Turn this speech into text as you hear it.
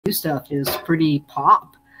new stuff is pretty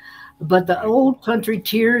pop. But the old country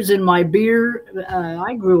Tears in My Beer,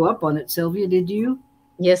 I grew up on it. Sylvia, did you?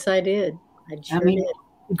 Yes, I did. I mean,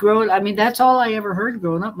 did. That's all I ever heard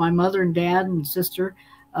growing up. My mother and dad and sister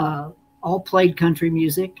all played country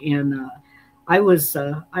music, and I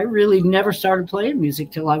really never started playing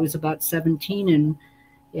music till I was about 17.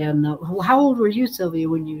 And how old were you, Sylvia,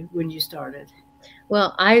 when you started?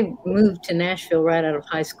 Well, I moved to Nashville right out of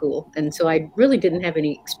high school, and so I really didn't have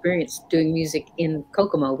any experience doing music in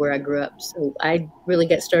Kokomo, where I grew up. So I really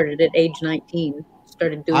got started at age 19.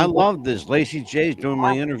 I love this. Lacy J's doing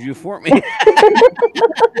my interview for me.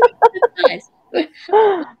 Nice.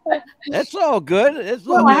 That's all good.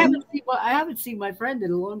 I haven't seen my friend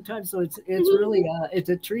in a long time, so it's really it's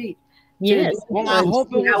a treat. Yes. Well, I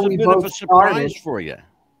hope it was a bit of a surprise for you.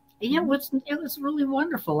 Yeah, it was really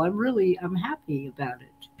wonderful. I'm happy about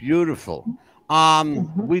it. Beautiful.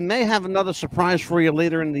 We may have another surprise for you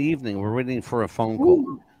later in the evening. We're waiting for a phone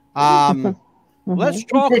call. Let's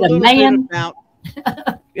talk a little bit about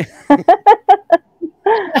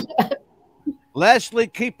Leslie.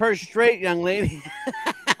 Keep her straight, young lady.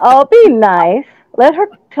 Oh, be nice. Let her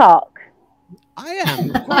talk. I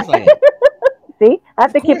am. Of course I am. See, I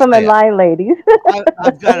have to keep them in line, ladies.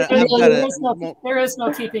 There is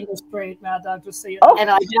no keeping us straight, Mad Dog. Just so you know.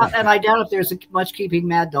 And I doubt if there's much keeping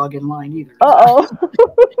Mad Dog in line either.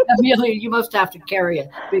 Amelia, you must have to carry a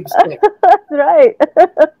big stick. That's right.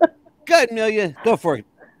 Good, Amelia. Go for it.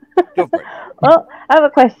 Well, I have a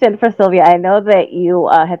question for Sylvia. I know that you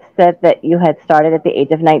had said that you had started at the age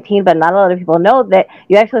of 19, but not a lot of people know that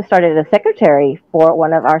you actually started as a secretary for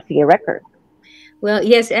one of RCA records. Well,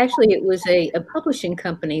 yes, actually, it was a publishing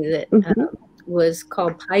company that was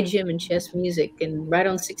called Pie Jim and Chess Music, and right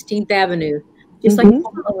on 16th Avenue, just like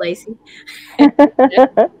Lacy. I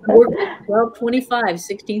worked at 1225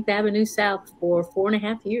 16th Avenue South for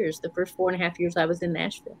 4.5 years. The first 4.5 years I was in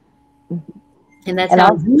Nashville. And that's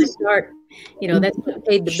how I start. That's what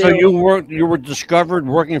paid the bill. So you were discovered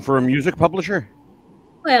working for a music publisher?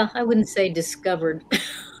 Well, I wouldn't say discovered.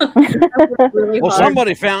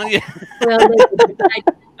 Somebody found you. Well,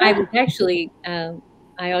 I was actually, I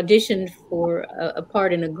auditioned for a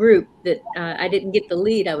part in a group that I didn't get the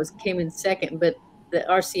lead. Came in second, but the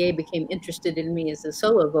RCA became interested in me as a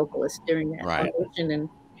solo vocalist during that audition. And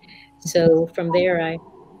so from there,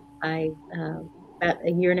 I about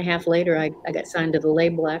a year and a half later, I got signed to the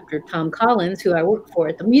label after Tom Collins, who I worked for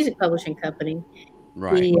at the music publishing company.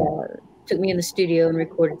 Right. He took me in the studio and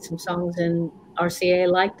recorded some songs, and RCA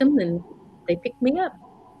liked them, and they picked me up.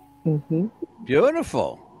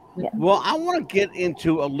 Beautiful. Yeah. Well, I want to get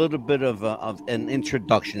into a little bit of an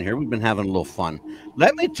introduction here. We've been having a little fun.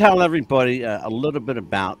 Let me tell everybody a little bit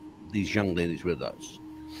about these young ladies with us.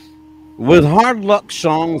 With hard luck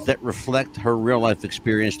songs that reflect her real life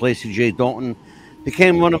experience, Lacy J Dalton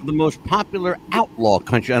became one of the most popular outlaw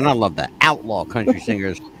country, and I love that, outlaw country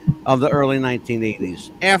singers of the early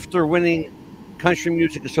 1980s. After winning Country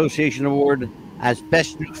Music Association Award as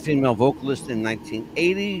Best New Female Vocalist in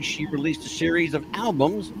 1980, she released a series of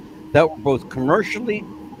albums that were both commercially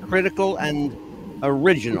critical and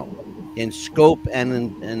original in scope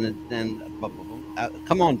and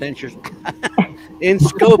come on, dentures. In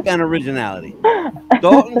scope and originality.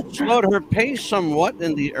 Dalton slowed her pace somewhat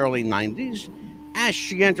in the early 90s as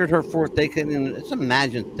she entered her fourth decade. And let's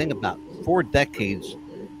think about 4 decades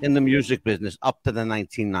in the music business up to the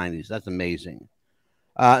 1990s. That's amazing.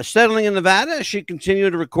 Settling in Nevada, she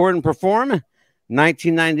continued to record and perform.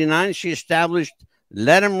 1999, she established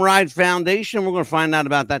Let 'Em Ride Foundation. We're going to find out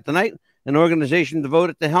about that tonight. An organization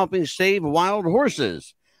devoted to helping save wild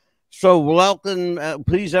horses. So welcome,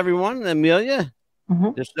 please, everyone. Amelia,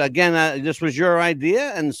 this was your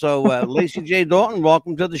idea. And so Lacy J Dalton,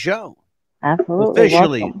 welcome to the show.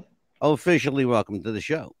 Absolutely. Officially welcome to the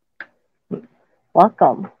show.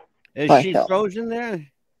 Welcome. Is she frozen there?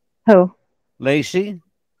 Who? Lacy?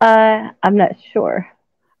 I'm not sure.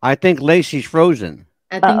 I think Lacy's frozen.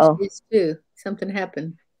 I think she is too. Something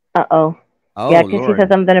happened. Oh, yeah, because she said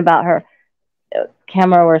something about her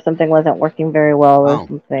camera or something wasn't working very well or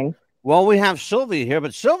something. Well, we have Sylvia here,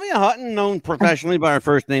 but Sylvia Hutton, known professionally by her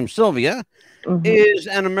first name Sylvia, is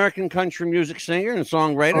an American country music singer and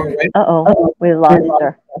songwriter. We lost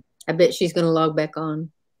her. I bet she's going to log back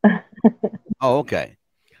on. Okay.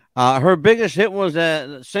 Her biggest hit was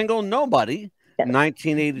a single, Nobody,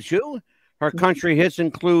 1982. Her country hits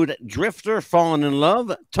include Drifter, Fallin in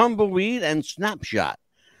Love, Tumbleweed, and Snapshot.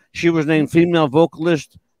 She was named Female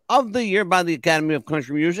Vocalist of the Year by the Academy of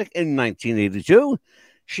Country Music in 1982.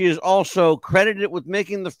 She is also credited with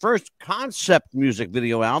making the first concept music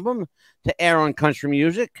video album to air on country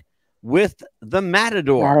music, with the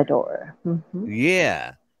Matador. Matador. Mm-hmm.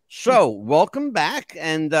 Yeah. So welcome back.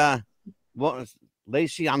 And well,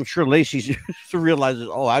 LACY, I'm sure LACY realizes,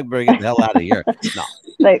 oh, I better get the hell out of here. No.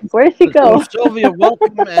 Like, where'd she go? So, Sylvia,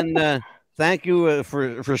 welcome, and thank you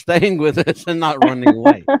for staying with us and not running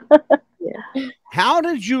away. Yeah. How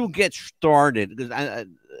did you get started? Because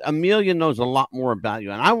Amelia knows a lot more about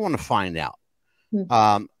you, and I want to find out.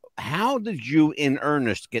 How did you, in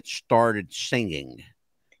earnest, get started singing?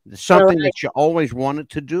 Something that you always wanted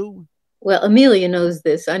to do? Well, Amelia knows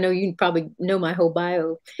this. I know you probably know my whole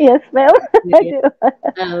bio. Yes, ma'am. I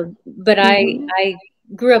do. But I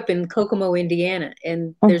grew up in Kokomo, Indiana,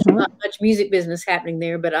 and there's not much music business happening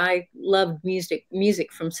there. But I loved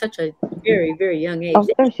music from such a very, very young age. Oh,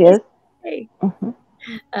 there she is. Hey,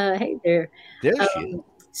 hey there. There she is.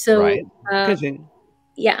 So, right.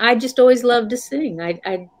 Yeah, I just always loved to sing.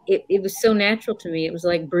 It was so natural to me. It was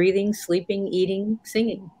like breathing, sleeping, eating,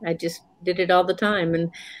 singing. I just did it all the time.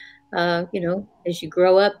 And, you know, as you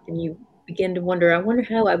grow up and you begin to wonder, I wonder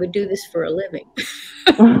how I would do this for a living.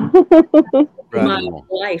 My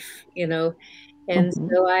life, you know. And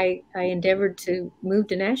so I endeavored to move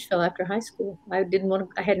to Nashville after high school. I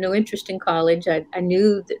had no interest in college. I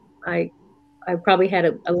knew that I probably had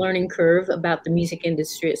a learning curve about the music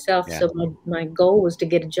industry itself. Yeah. So my goal was to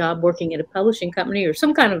get a job working at a publishing company or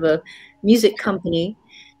some kind of a music company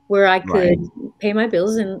where I could pay my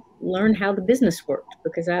bills and learn how the business worked,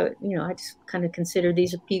 because I just kind of consider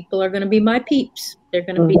these people are going to be my peeps. They're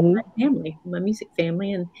going to be my family, my music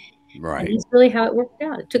family. And that's really how it worked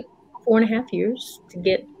out. It took 4.5 years to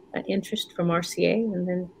get an interest from RCA, and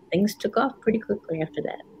then things took off pretty quickly after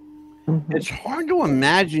that. It's hard to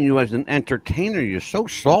imagine you as an entertainer. You're so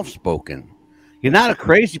soft-spoken. You're not a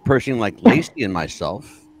crazy person like LACY and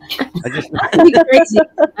myself. I could be crazy.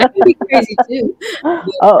 I could be crazy too.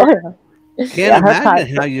 Can't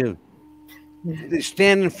imagine how you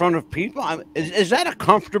stand in front of people. Is that a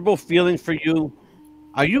comfortable feeling for you?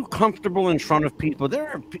 Are you comfortable in front of people? There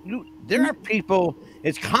are people.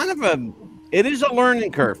 It's kind of it is a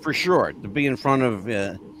learning curve for sure to be in front of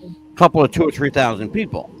a couple of 2,000 or 3,000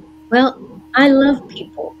 people. Well, I love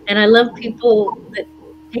people, and I love people that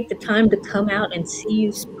take the time to come out and see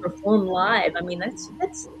you perform live. I mean,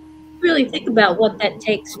 that's really, think about what that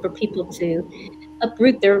takes for people to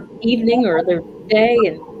uproot their evening or their day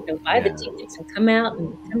and buy the tickets and come out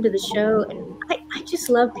and come to the show. And I just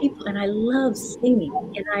love people, and I love singing,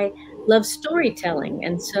 and I love storytelling.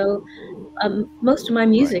 And so most of my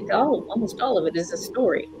music, almost all of it, is a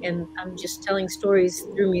story, and I'm just telling stories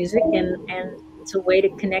through music, and it's a way to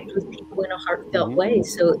connect with people in a heartfelt way.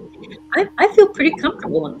 So I feel pretty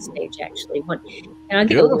comfortable on the stage, actually. And I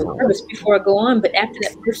get a little nervous before I go on, but after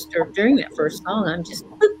that first or during that first song,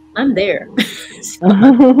 I'm there.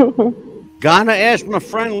 Gotta ask my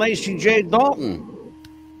friend LACY J Dalton.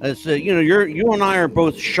 As you and I are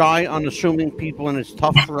both shy, unassuming people, and it's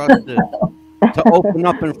tough for us to open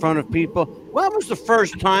up in front of people. When was the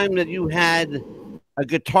first time that you had a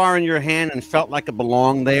guitar in your hand and felt like it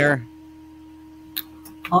belonged there?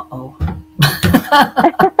 Uh-oh.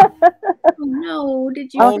 Oh, no,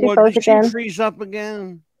 did you? Did she freeze up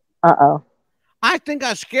again? Uh-oh. I think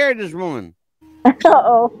I scared this woman.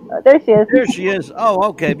 Uh-oh. There she is. There she is. Oh,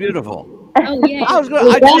 okay, beautiful. Oh, yeah.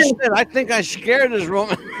 I think I scared this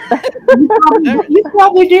woman. You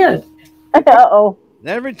probably did. Uh-oh.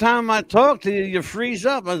 Every time I talk to you, you freeze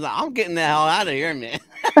up. I'm getting the hell out of here, man.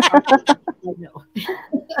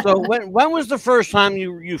 So when was the first time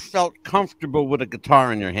you felt comfortable with a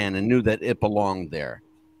guitar in your hand and knew that it belonged there?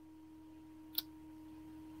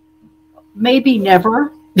 Maybe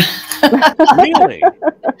never. Really?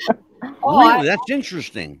 Really? That's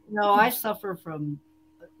interesting. No, I suffer from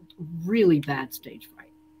really bad stage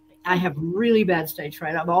fright. I have really bad stage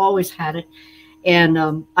fright. I've always had it.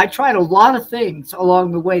 And I tried a lot of things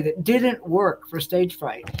along the way that didn't work for stage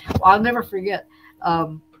fright. Well, I'll never forget.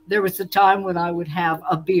 There was a time when I would have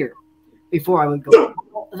a beer before I would go.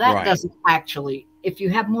 Well, that doesn't actually, if you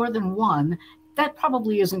have more than one, that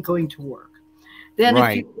probably isn't going to work. Then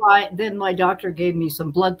if you try, then my doctor gave me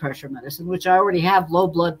some blood pressure medicine, which I already have low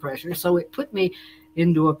blood pressure. So it put me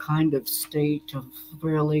into a kind of state of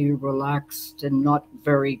really relaxed and not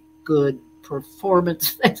very good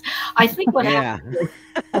performance. I think what happens is,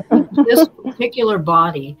 this particular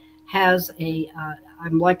body has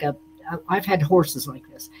I've had horses like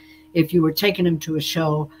this. If you were taking them to a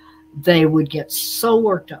show, they would get so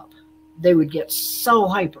worked up. They would get so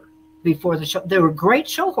hyper before the show. They were great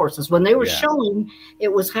show horses. When they were showing,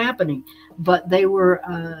 it was happening. But they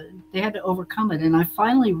had to overcome it. And I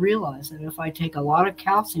finally realized that if I take a lot of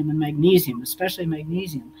calcium and magnesium, especially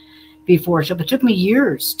magnesium, before. But it took me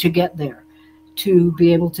years to get there, to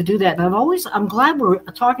be able to do that. And I'm glad we're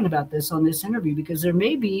talking about this on this interview, because there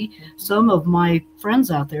may be some of my friends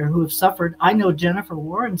out there who have suffered. I know Jennifer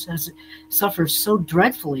Warren suffers so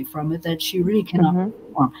dreadfully from it that she really cannot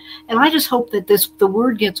perform. And I just hope that the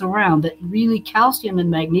word gets around that really calcium and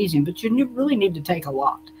magnesium, but you really need to take a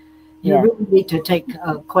lot. You really need to take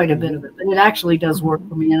quite a bit of it. But it actually does work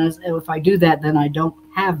for me. And if I do that, then I don't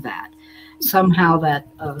have that. Somehow that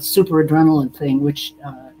super adrenaline thing, which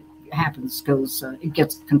happens, it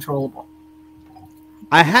gets controllable.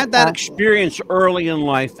 I had that experience early in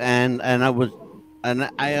life, and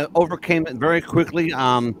I overcame it very quickly.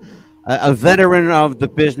 A veteran of the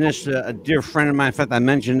business, a dear friend of mine. In fact, I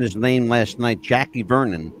mentioned his name last night, Jackie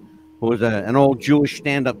Vernon, who was an old Jewish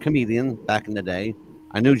stand-up comedian back in the day.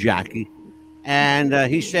 I knew Jackie, and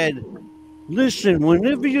he said, "Listen,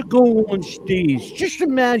 whenever you go on stage, just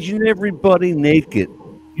imagine everybody naked.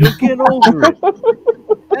 You'll get over it."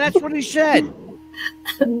 And that's what he said.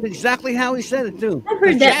 Exactly how he said it too. I've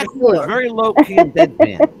heard that before. Very low key and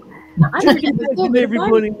deadpan. I've heard that before.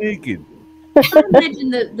 Everybody naked. I imagine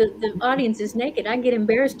the audience is naked. I get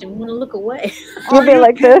embarrassed and want to look away. You'll be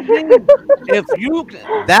like this. If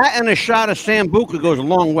that and a shot of Sambuca goes a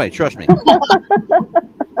long way, trust me.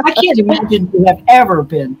 I can't imagine you have ever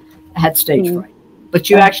had stage fright, but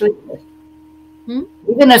you actually did.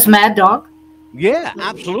 Even as Mad Dog. Yeah,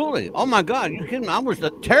 absolutely. Oh my God, you kidding me? I was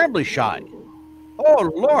terribly shy.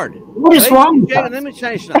 Oh Lord, what is wrong with that? Let me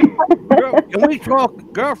tell you something. Can we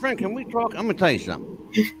talk, girlfriend? Can we talk? I'm gonna tell you something.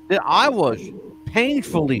 That I was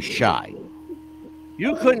painfully shy.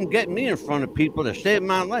 You couldn't get me in front of people to save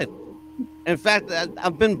my life. In fact,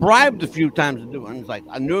 I've been bribed a few times to do it. And it's like,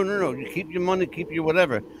 no, you keep your money, keep your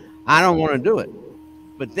whatever. I don't want to do it.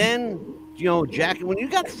 But then, Jackie, when you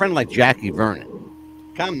got a friend like Jackie Vernon,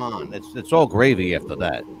 come on, it's all gravy after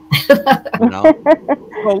that.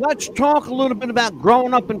 So let's talk a little bit about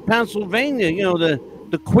growing up in Pennsylvania.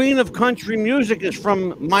 The queen of country music is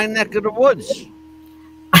from my neck of the woods.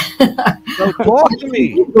 So talk to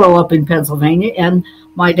me. I grew up in Pennsylvania, and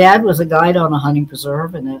my dad was a guide on a hunting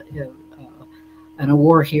preserve and a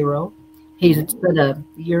war hero. He had spent a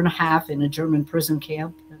year and a half in a German prison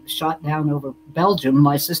camp, shot down over Belgium.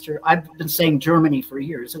 My sister, I've been saying Germany for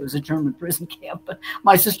years. It was a German prison camp, but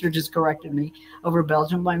my sister just corrected me, over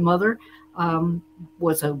Belgium. My mother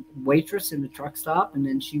was a waitress in the truck stop, and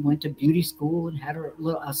then she went to beauty school and had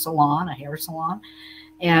a salon, a hair salon.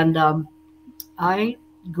 And I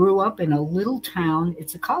grew up in a little town.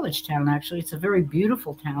 It's a college town, actually. It's a very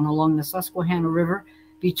beautiful town along the Susquehanna River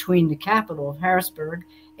between the capital of Harrisburg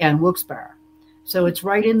and Wilkes-Barre. So it's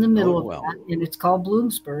right in the middle of that, and it's called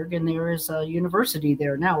Bloomsburg, and there is a university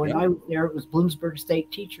there now. When I was there, it was Bloomsburg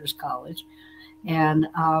State Teachers College, and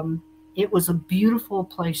it was a beautiful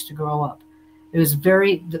place to grow up. It was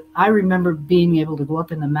I remember being able to go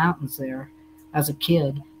up in the mountains there as a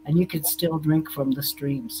kid, and you could still drink from the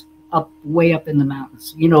streams way up in the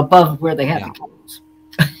mountains, above where they had the cows.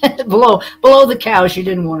 below the cows, you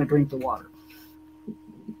didn't want to drink the water.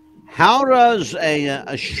 How does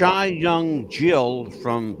a shy young Jill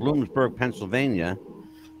from Bloomsburg, Pennsylvania,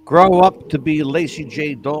 grow up to be LACY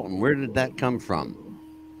J Dalton? Where did that come from?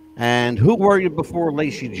 And who were you before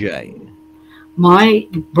LACY J? My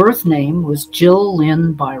birth name was Jill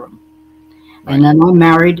Lynne Byrem. And then I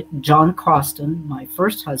married John Croston, my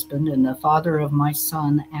first husband, and the father of my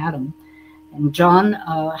son, Adam. And John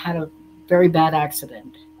had a very bad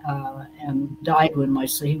accident and died when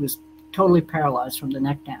he was totally paralyzed from the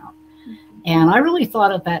neck down. And I really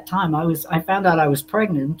thought at that time, I found out I was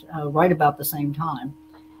pregnant right about the same time.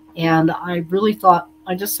 And I really thought,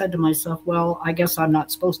 I just said to myself, well, I guess I'm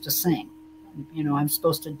not supposed to sing. I'm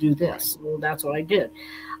supposed to do this. Well, that's what I did.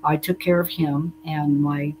 I took care of him and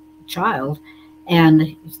my child,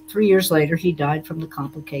 and 3 years later he died from the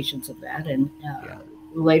complications of that. And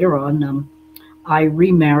later on, I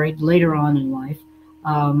remarried later on in life.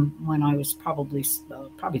 When I was probably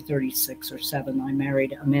 36 or 7, I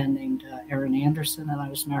married a man named Aaron Anderson, and I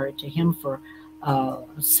was married to him for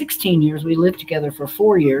 16 years. We lived together for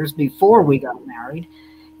 4 years before we got married,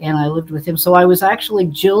 and I lived with him. So I was actually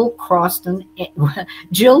Jill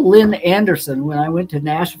Lynne Anderson when I went to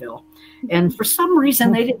Nashville. And for some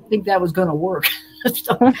reason, they didn't think that was going to work.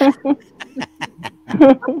 So,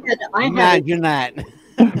 Imagine that.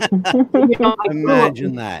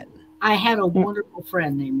 Imagine that. I had a wonderful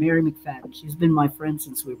friend named Mary McFadden. She's been my friend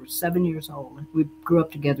since we were 7 years old. We grew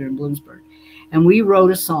up together in Bloomsburg. And we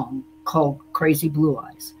wrote a song called Crazy Blue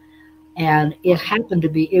Eyes. And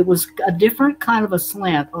it was a different kind of a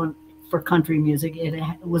slant for country music. It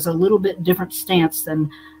was a little bit different stance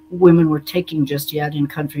than women were taking just yet in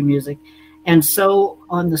country music. And so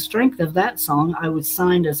on the strength of that song, I was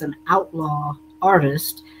signed as an outlaw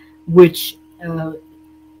artist, which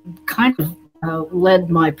kind of led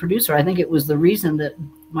my producer. I think it was the reason that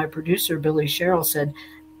my producer, Billy Sherrill, said,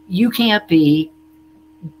 you can't be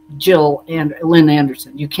Jill and Lynn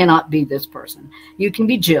Anderson. You cannot be this person. You can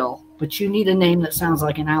be Jill, but you need a name that sounds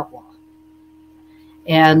like an outlaw.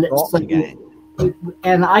 And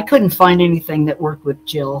and I couldn't find anything that worked with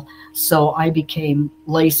Jill, so I became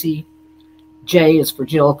LACY. J is for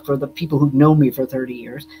Jill, for the people who've known me for 30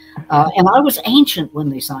 years. And I was ancient when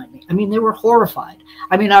they signed me. I mean, they were horrified.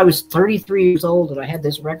 I mean, I was 33 years old and I had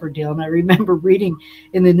this record deal. And I remember reading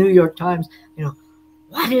in the New York Times, you know,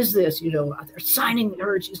 what is this? You know, they're signing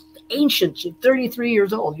her. She's ancient. She's 33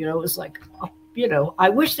 years old. You know, it was like, oh, you know, I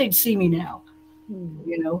wish they'd see me now.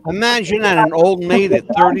 You know, imagine that, an old maid at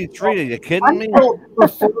 33. Are you kidding me?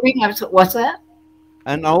 What's that?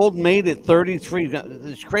 An old maid at 33.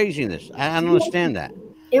 It's craziness. I don't understand that.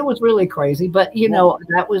 It was really crazy, but you know,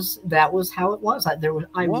 that was how it was. I'll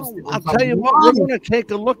tell you what, we're going to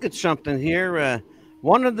take a look at something here.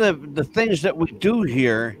 One of the things that we do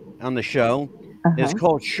here on the show is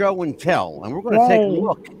called Show and Tell, and we're going to take a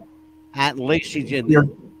look at LACY J.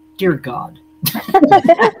 Dear God.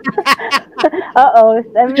 Uh-oh, is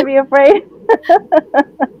everybody afraid?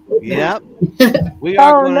 Yep. We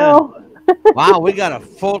are no. Wow, we got a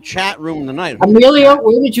full chat room tonight. Amelia,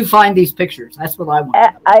 where did you find these pictures? That's what I want.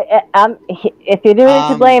 If you're doing it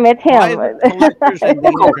to blame, it's him. Collectors of the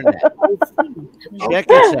internet. Check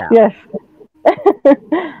this out. Yes.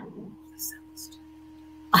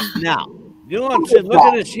 Now, you want to look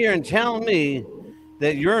at this here and tell me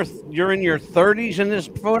that you're in your 30s in this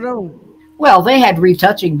photo? Well, they had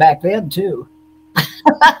retouching back then too.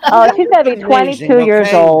 Oh, she's got to be 22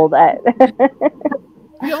 years old.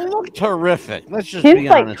 You look terrific. Let's just She's be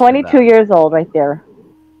honest. She's like 22 years old right there.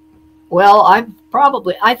 Well, I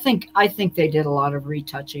think they did a lot of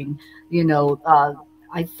retouching. You know,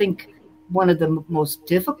 I think one of the most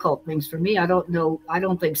difficult things for me, I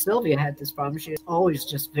don't think Sylvia had this problem. She was always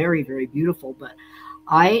just very, very beautiful. But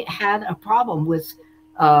I had a problem with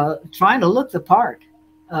trying to look the part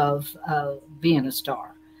of being a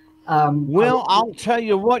star. Well, I'll tell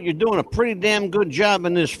you what, you're doing a pretty damn good job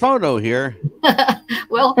in this photo here.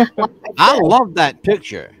 Well, I love that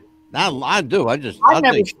picture. I do. I'll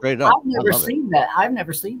think straight up. I've never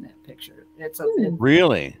seen that picture. It's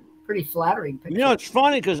really pretty flattering picture. You know, it's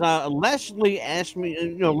funny because Leslie asked me.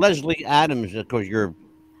 You know, Leslie Adams, because you're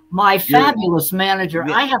my fabulous manager.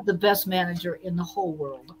 I have the best manager in the whole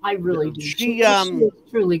world. I really do. She is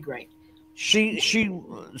truly great. She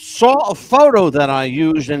saw a photo that I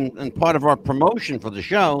used in part of our promotion for the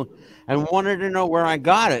show and wanted to know where I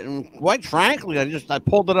got it. And quite frankly, I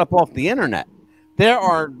pulled it up off the internet. There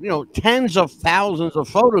are, you know, tens of thousands of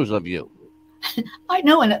photos of you. I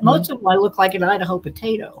know, and most of them I look like an Idaho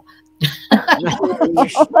potato.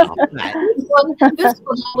 This one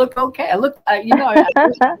looked okay. I look, you know,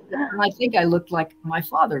 I think I looked like my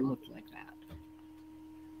father looked like that.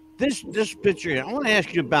 This picture here, I want to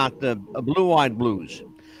ask you about the Blue Eyed Blues.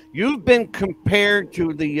 You've been compared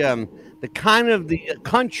to the kind of the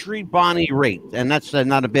country Bonnie Raitt, and that's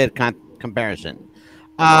not a bad comparison.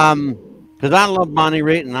 Because I love Bonnie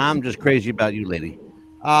Raitt, and I'm just crazy about you, lady.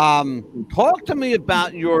 Talk to me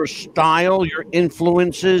about your style, your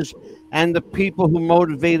influences, and the people who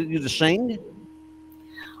motivated you to sing.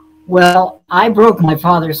 Well, I broke my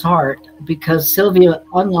father's heart because, Sylvia,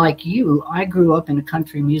 unlike you, I grew up in a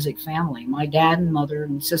country music family. My dad and mother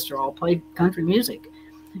and sister all played country music.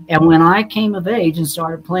 And when I came of age and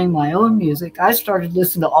started playing my own music, I started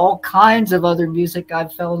listening to all kinds of other music. I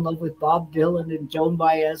fell in love with Bob Dylan and Joan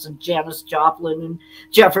Baez and Janis Joplin and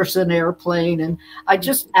Jefferson Airplane. And I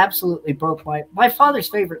just absolutely broke my father's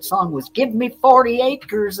favorite song was "Give Me 40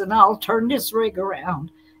 Acres and I'll Turn This Rig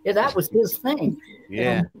Around." Yeah, that was his thing.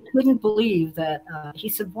 Yeah. And I couldn't believe that. He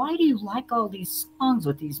said, "Why do you like all these songs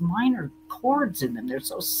with these minor chords in them? They're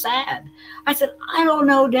so sad." I said, "I don't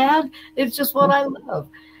know, Dad. It's just what I love."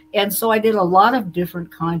 And so I did a lot of different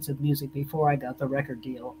kinds of music before I got the record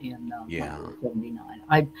deal in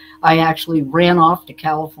 1979. I actually ran off to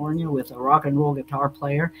California with a rock and roll guitar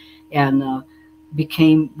player and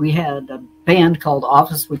we had a band called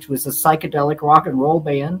Office, which was a psychedelic rock and roll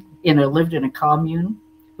band. Lived in a commune.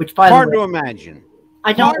 Which, by hard the way, to imagine.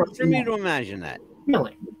 I don't. Hard for me to imagine that.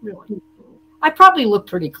 Really. I probably look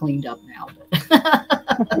pretty cleaned up now.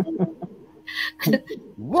 But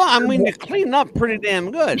Well, I mean, you clean up pretty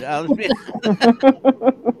damn good.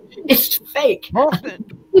 It's fake. Talk to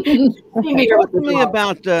me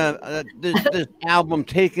about this album,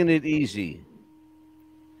 Taking It Easy.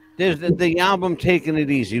 There's the album Taking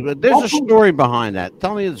It Easy, but there's a story behind that.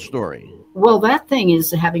 Tell me the story. Well, that thing is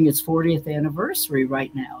having its 40th anniversary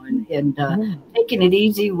right now, and Taking It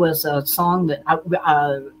Easy was a song that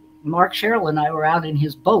Mark Sherrill and I were out in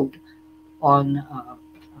his boat on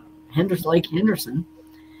Lake Henderson,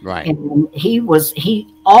 right? And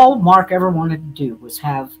all Mark ever wanted to do was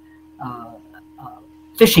have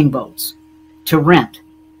fishing boats to rent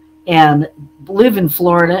and live in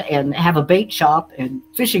Florida and have a bait shop and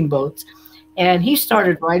fishing boats. And he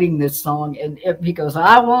started writing this song, and he goes,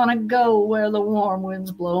 I want to go where the warm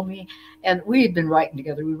winds blow me. And we had been writing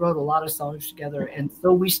together. We wrote a lot of songs together. And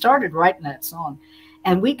so we started writing that song,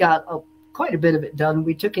 and we got quite a bit of it done.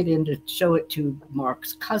 We took it in to show it to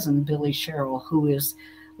Mark's cousin, Billy Sherrill, who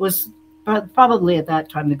was probably at that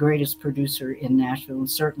time the greatest producer in Nashville, and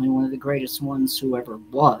certainly one of the greatest ones who ever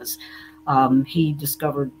was. He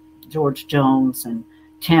discovered George Jones and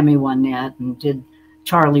Tammy Wynette and did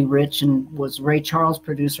Charlie Rich and was Ray Charles'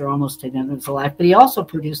 producer almost to the end of his life. But he also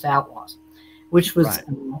produced Outlaws, which was, right.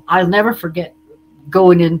 I'll never forget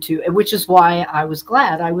going into, which is why I was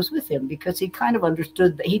glad I was with him, because he kind of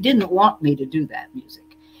understood that he didn't want me to do that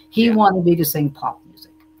music. He wanted me to sing pop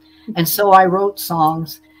music. And so I wrote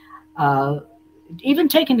songs. Even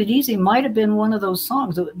Taking It Easy might have been one of those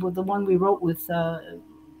songs, the one we wrote with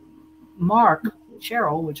Mark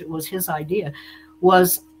Sherrill, which it was his idea,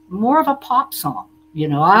 was more of a pop song. You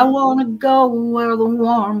know, I want to go where the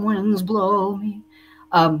warm winds blow me.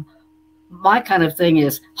 My kind of thing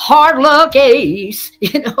is hard luck ace.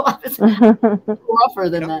 You know, I was rougher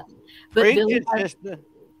than that. But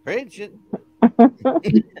Preach it.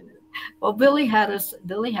 Well, Billy had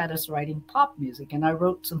us writing pop music, and I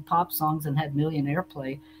wrote some pop songs and had million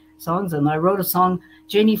airplay songs. And I wrote a song.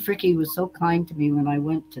 Janie Fricke was so kind to me when I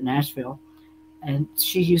went to Nashville, and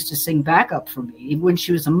she used to sing backup for me when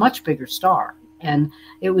she was a much bigger star. And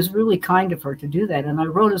it was really kind of her to do that. And I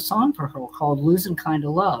wrote a song for her called Losing Kind of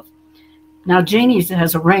Love. Now, Janie's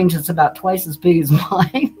has a range that's about twice as big as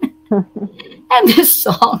mine. And this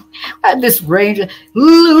song had this range of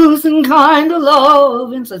losing kind of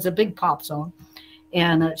love. And so it's a big pop song.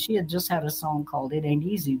 And she had just had a song called It Ain't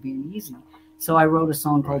Easy Being Easy. So I wrote a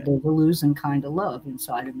song called There's a Losing Kind of Love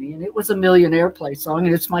Inside of Me. And it was a million airplay song.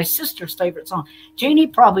 And it's my sister's favorite song. Janie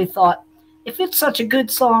probably thought, if it's such a good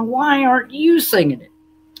song, why aren't you singing it?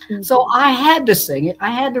 Mm-hmm. So I had to sing it. I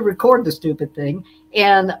had to record the stupid thing.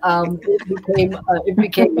 And it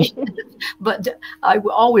became, but I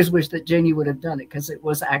always wish that Janie would have done it because it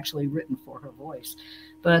was actually written for her voice.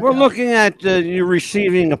 But we're looking at you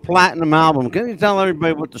receiving a platinum album. Can you tell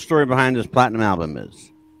everybody what the story behind this platinum album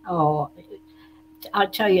is? Oh, I'll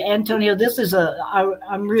tell you, Antonio, this is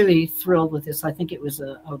I'm really thrilled with this. I think it was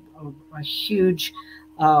a huge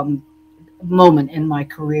moment in my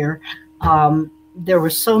career. There were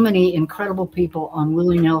so many incredible people on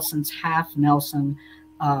Willie Nelson's Half Nelson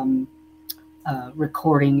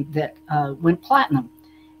recording that went platinum.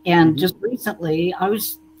 And just recently, I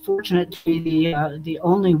was fortunate to be the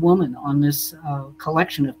only woman on this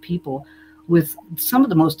collection of people with some of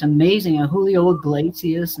the most amazing Julio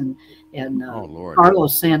Iglesias and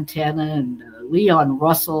Carlos Santana and Leon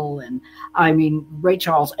Russell, and I mean Ray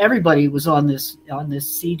Charles. Everybody was on this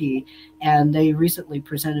CD, and they recently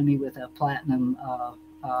presented me with a platinum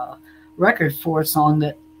record for a song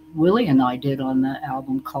that Willie and I did on the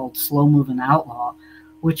album called Slow Moving Outlaw,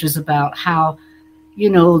 which is about how, you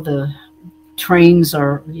know, the trains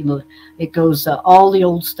are, you know, it goes, all the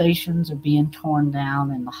old stations are being torn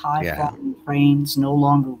down and the high-flying trains no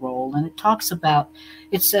longer roll. And it talks about,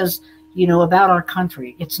 it says, you know, about our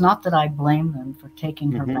country. It's not that I blame them for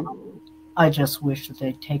taking her back. I just wish that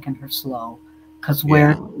they'd taken her slow, because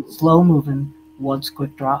where slow moving, once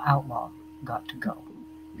quick draw outlaw got to go.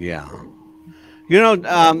 Yeah. You know,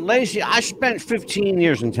 Lacey, I spent 15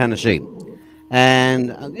 years in Tennessee.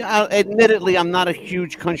 And admittedly, I'm not a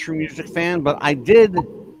huge country music fan, but I did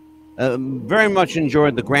very much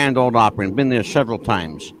enjoy the Grand Ole Opry and been there several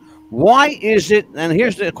times. Why is it, and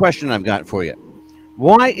here's the question I've got for you.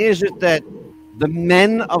 Why is it that the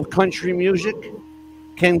men of country music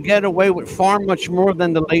can get away with far much more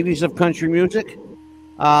than the ladies of country music?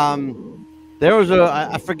 There was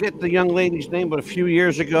I forget the young lady's name, but a few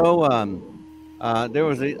years ago, there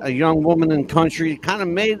was a young woman in country, kind of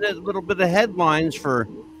made a little bit of headlines for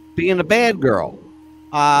being a bad girl.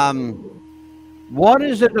 What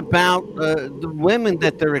is it about the women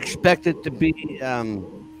that they're expected to be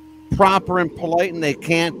proper and polite, and they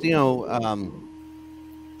can't, you know,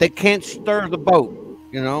 they can't stir the boat,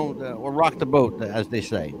 you know, or rock the boat, as they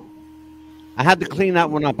say? I had to clean that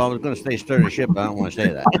one up. I was going to say stir the ship, but I don't want to say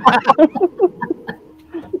that.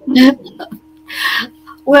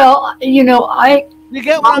 Well, you know, You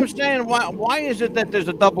get what I'm saying? Why is it that there's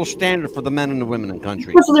a double standard for the men and the women in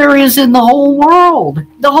country? because there is in the whole world.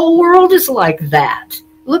 The whole world is like that.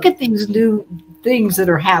 Look at these new things that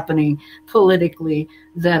are happening politically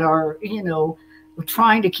that are, you know,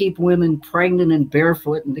 trying to keep women pregnant and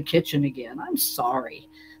barefoot in the kitchen again. I'm sorry.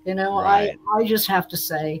 You know, Right. I just have to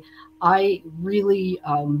say, I really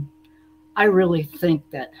think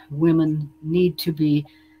that women need to be,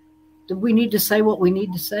 we need to say what we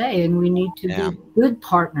need to say, and we need to Yeah. be good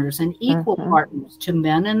partners and equal partners to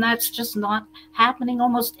men. And that's just not happening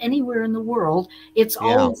almost anywhere in the world. It's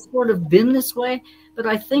always sort of been this way. But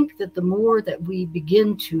I think that the more that we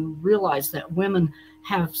begin to realize that women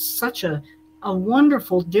have such a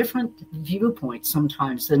wonderful different viewpoint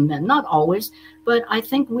sometimes than men, not always, but I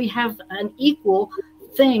think we have an equal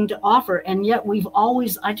thing to offer. And yet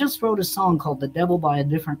I just wrote a song called The Devil by a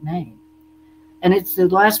Different Name. And it's the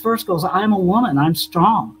last verse goes, I'm a woman, I'm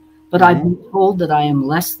strong, but I've been told that I am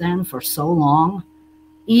less than for so long.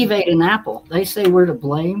 Eve ate an apple. They say we're to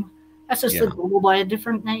blame. That's just the devil by a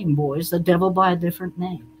different name, boys. The devil by a different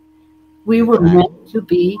name. We were meant to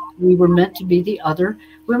be the other.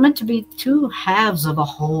 We're meant to be two halves of a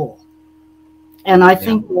whole. And I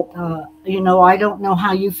think that, you know, I don't know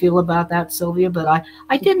how you feel about that, Sylvia, but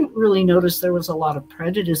I didn't really notice there was a lot of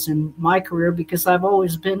prejudice in my career because I've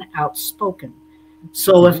always been outspoken.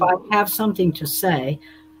 So if I have something to say,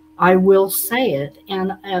 I will say it.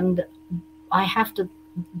 And I have to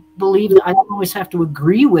believe that I don't always have to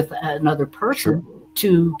agree with another person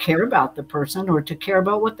to care about the person or to care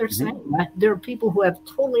about what they're saying. There are people who have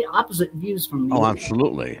totally opposite views from me. Oh,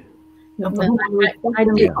 absolutely. I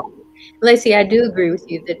do. Lacey, I do agree with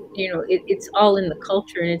you that, you know, it's all in the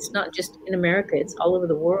culture, and it's not just in America, it's all over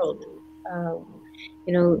the world.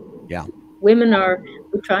 You know, women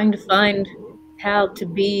we're trying to find how to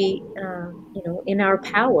be, you know, in our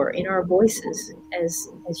power, in our voices as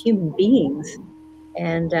human beings.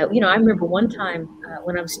 And, you know, I remember one time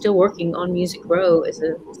when I was still working on Music Row as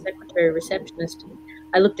a secretary receptionist,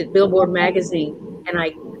 I looked at Billboard magazine, and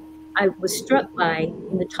I was struck by,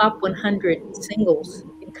 in the top 100 singles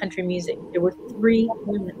in country music, there were 3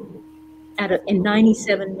 women and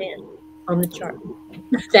 97 men on the chart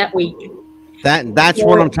that week. That's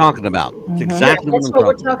what I'm talking about. It's exactly that's what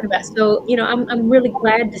we're talking about. So, you know, I'm really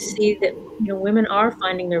glad to see that, you know, women are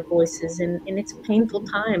finding their voices, and it's a painful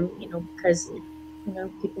time, you know, because, you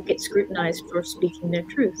know, people get scrutinized for speaking their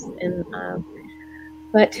truth. And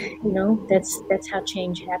but, you know, that's how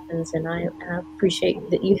change happens. And I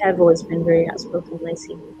appreciate that you have always been very outspoken,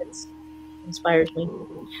 Lacey. That inspires me.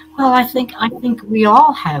 Well, I think we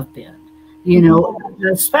all have been. You know,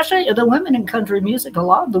 especially the women in country music. A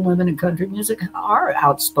lot of the women in country music are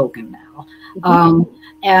outspoken now,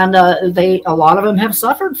 and a lot of them have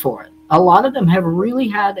suffered for it. A lot of them have really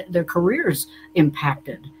had their careers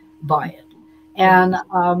impacted by it, and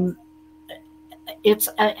it's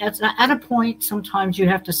at a point sometimes you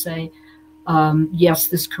have to say, yes,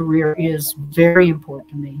 this career is very important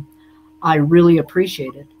to me. I really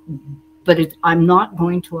appreciate it. But I'm not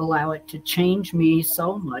going to allow it to change me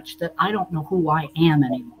so much that I don't know who I am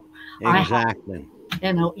anymore. Exactly.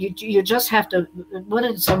 You know, you just have to, what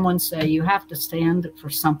did someone say? You have to stand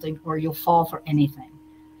for something or you'll fall for anything.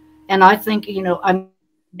 And I think, you know,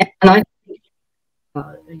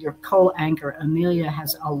 your co-anchor, Amelia,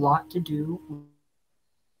 has a lot to do.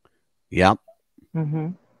 Yep.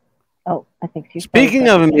 Oh, I think she's... Speaking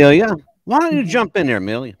of Amelia, why don't you jump in there,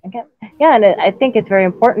 Amelia? Okay. Yeah, and I think it's very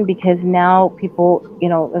important because now people, you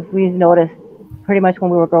know, if we've noticed, pretty much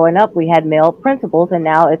when we were growing up, we had male principals, and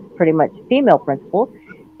now it's pretty much female principals.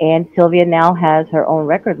 And Sylvia now has her own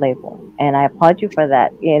record label, and I applaud you for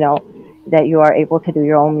that. You know, that you are able to do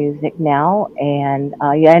your own music now, and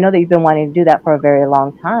I know that you've been wanting to do that for a very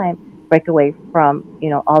long time. Break away from,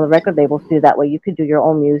 you know, all the record labels, so that way you could do your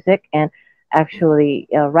own music and actually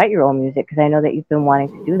write your own music, because I know that you've been wanting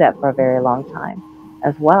to do that for a very long time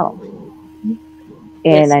as well.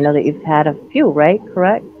 And yes. I know that you've had a few, right?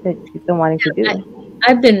 Correct? That you've been wanting to do.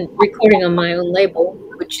 I've been recording on my own label,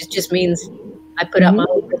 which just means I put out my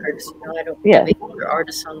own records. You know, I don't have any other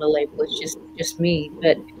artists on the label. It's just me.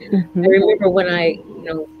 But I remember when I, you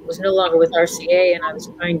know, was no longer with RCA, and I was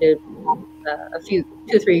trying to, 2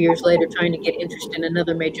 or 3 years later, trying to get interest in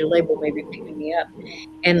another major label, maybe picking me up.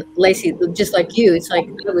 And Lacey, just like you, it's like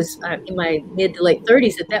I was in my mid to late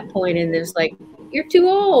 30s at that point, and there's like, you're too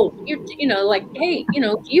old. You're, you know, like, hey, you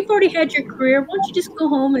know, you've already had your career. Why don't you just go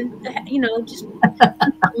home and, you know, just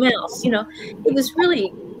something else? You know, it was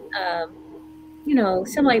really, you know,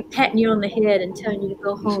 somebody patting you on the head and telling you to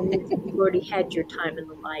go home. You think you've already had your time in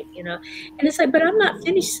the light, you know. And it's like, but I'm not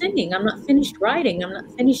finished singing. I'm not finished writing. I'm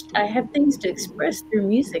not finished. I have things to express through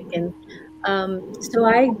music. And so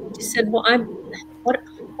I just said, well, what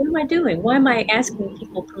am I doing? Why am I asking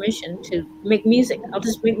people permission to make music? I'll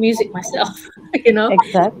just make music myself, you know.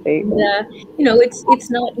 Exactly. And, you know, it's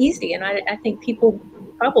not easy, and I think people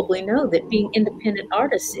probably know that being independent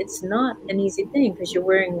artists, it's not an easy thing, because you're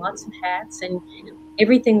wearing lots of hats, and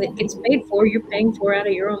everything that gets paid for, you're paying for out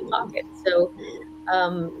of your own pocket. So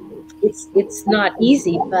it's not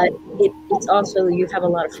easy, but it's also, you have a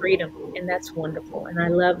lot of freedom, and that's wonderful. And I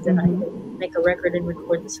love that I can make a record and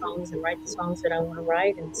record the songs and write the songs that I want to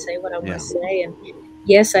write and say what I want to say. And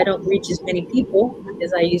yes, I don't reach as many people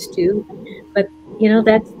as I used to, but you know,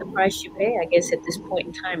 that's the price you pay, I guess, at this point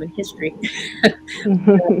in time in history.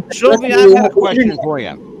 Sylvia, I've got a question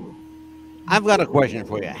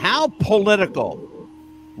for you. How political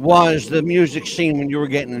was the music scene when you were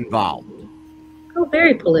getting involved? Oh,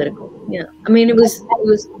 very political. Yeah, I mean, it was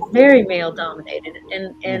very male dominated,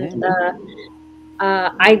 and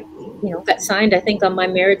I, you know, got signed, I think, on my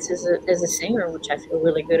merits as a singer, which I feel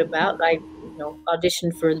really good about. I, you know,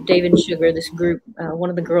 auditioned for Dave and Sugar, this group. One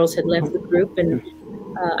of the girls had left the group, and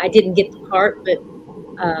I didn't get the part, but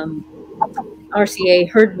RCA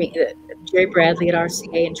heard me. Jerry Bradley at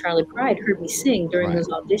RCA and Charlie Pride heard me sing during those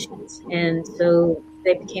auditions, and so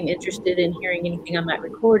they became interested in hearing anything I might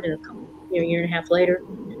record. And a year and a half later,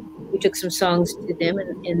 we took some songs to them,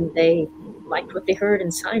 and they liked what they heard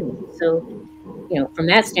and signed me. So, you know, from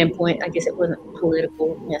that standpoint, I guess it wasn't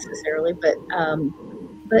political necessarily, but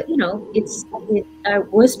you know, I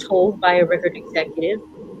was told by a record executive,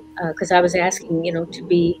 because I was asking, you know, to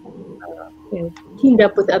be, you know, teamed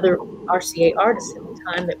up with other RCA artists at the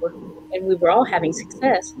time and we were all having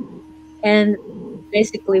success, and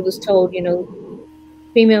basically was told, you know,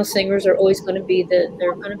 female singers are always going to be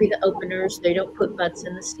they're going to be the openers. They don't put butts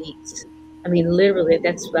in the seats. I mean, literally,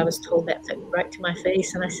 that's what I was told, that right to my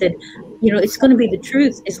face. And I said, you know, it's going to be the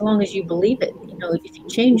truth as long as you believe it. You know, if you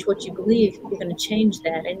change what you believe, you're going to change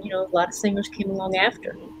that. And, you know, a lot of singers came along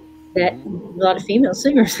after that, a lot of female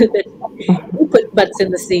singers that put butts in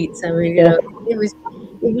the seats. I mean, you know, it was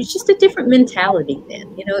just a different mentality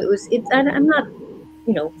then. You know, I'm not,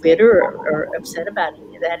 you know, bitter or upset about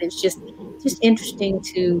any of that. It's just interesting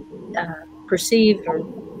to perceive or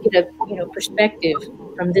get a, you know, perspective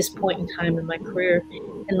from this point in time in my career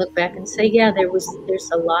and look back and say, yeah, there's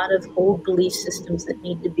a lot of old belief systems that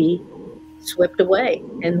need to be swept away,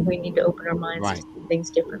 and we need to open our minds to see things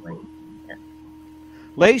differently. Yeah.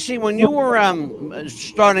 Lacy, when you were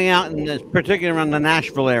starting out, particularly around the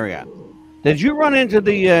Nashville area, did you run into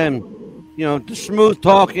the you know, the smooth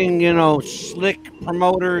talking, you know, slick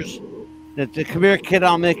promoters that, come here, kid,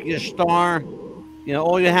 I'll make you a star. You know,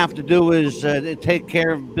 all you have to do is take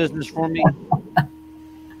care of business for me?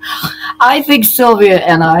 I think Sylvia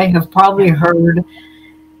and I have probably heard,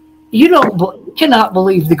 you cannot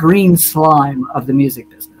believe the green slime of the music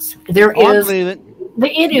business. It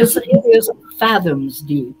is fathoms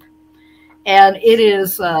deep, and it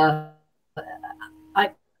is,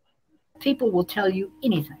 people will tell you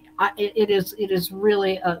anything. It is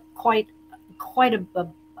really quite a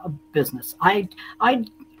business. I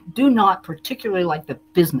do not particularly like the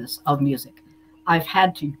business of music. I've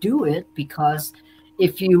had to do it because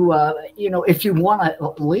if you if you want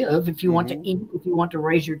to live, if you want to eat, if you want to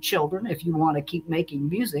raise your children, if you want to keep making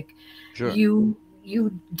music, you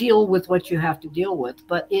deal with what you have to deal with.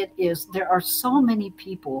 But there are so many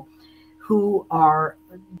people who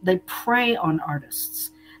they prey on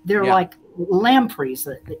artists. They're like lampreys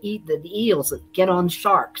that eat the eels that get on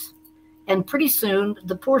sharks. And pretty soon,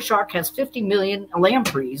 the poor shark has 50 million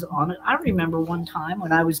lampreys on it. I remember one time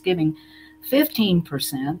when I was giving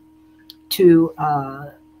 15% to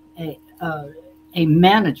a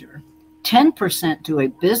manager, 10% to a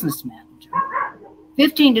business manager,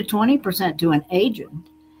 15 to 20% to an agent.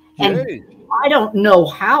 And I don't know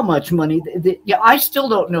how much money. I still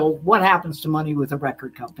don't know what happens to money with a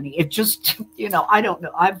record company. It just, I don't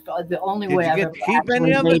know. The only way I've ever keep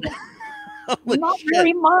any of it. Not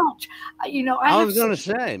very much. I was going to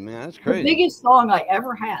say, man, that's crazy. The biggest song I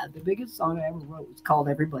ever wrote was called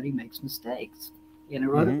 "Everybody Makes Mistakes." And I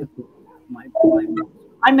wrote it with my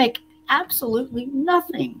I make absolutely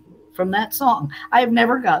nothing from that song. I have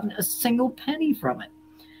never gotten a single penny from it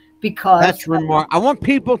because that's remarkable. I want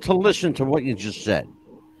people to listen to what you just said.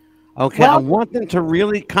 Okay, I want them to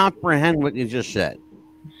really comprehend what you just said.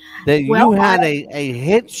 That you had a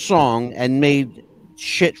hit song and made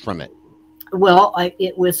shit from it. Well,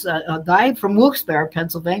 it was a guy from Wilkes-Barre,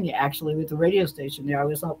 Pennsylvania, actually, with the radio station there. I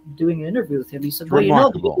was up doing an interview with him. He said, well, you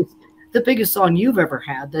know, the biggest song you've ever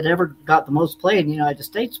had that ever got the most play in the United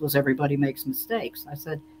States was Everybody Makes Mistakes. I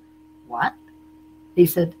said, what? He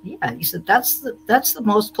said, yeah. He said, that's the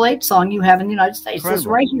most played song you have in the United States. It's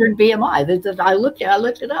right here in BMI. I looked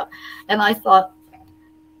it up, and I thought,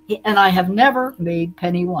 and I have never made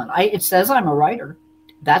penny one. It says I'm a writer.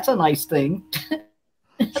 That's a nice thing.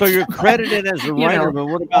 So you're credited as a writer, but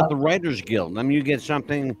what about the Writers Guild? I mean, you get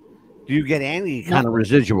something. Do you get any kind of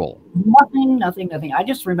residual? Nothing. I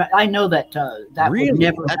just remember. I know that really?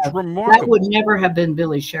 That would never have been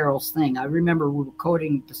Billy Sherrill's thing. I remember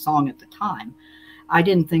recording the song at the time. I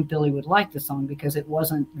didn't think Billy would like the song because it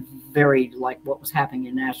wasn't very like what was happening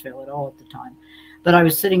in Nashville at all at the time. But I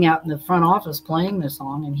was sitting out in the front office playing the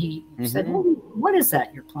song, and he said, well, what is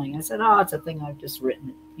that you're playing? I said, oh, it's a thing I've just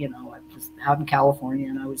written. You know, I was out in California,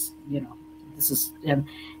 and I was, you know, and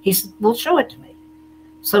he said, well, show it to me.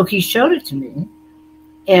 So he showed it to me,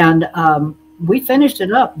 and we finished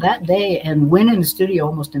it up that day and went in the studio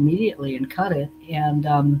almost immediately and cut it. And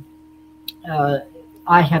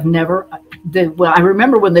I have never, I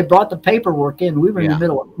remember when they brought the paperwork in, we were in the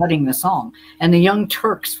middle of cutting the song, and the Young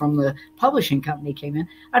Turks from the publishing company came in.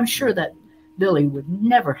 I'm sure that Billy would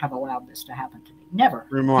never have allowed this to happen to me. Never.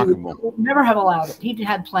 Remarkable. He would never have allowed it. He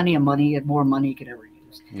had plenty of money, he had more money he could ever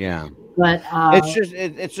use. Yeah. But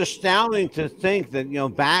it's astounding to think that, you know,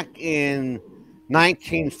 back in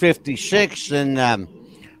 1956 and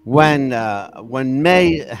when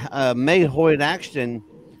May Hoyt Axton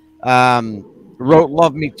wrote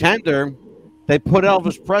Love Me Tender, they put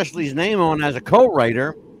Elvis Presley's name on as a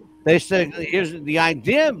co-writer. They said, here's the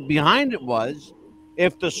idea behind it was,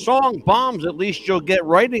 if the song bombs, at least you'll get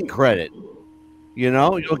writing credit. You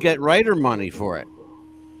know, you'll get writer money for it.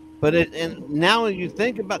 But and now you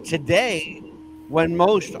think about today, when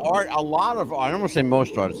a lot of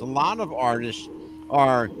artists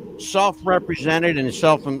are self-represented and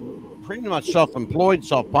pretty much self-employed,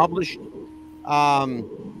 self-published.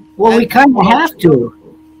 Well, we kind of have to,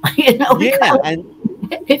 you know. And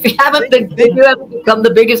if you haven't become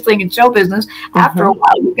the biggest thing in show business, after a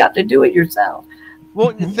while, you've got to do it yourself.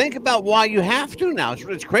 Well, think about why you have to now.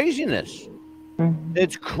 It's craziness.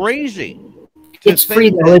 It's crazy. It's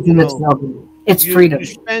freedom, isn't it? It's freedom. You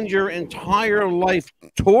spend your entire life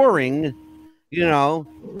touring, you know,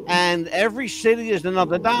 and every city is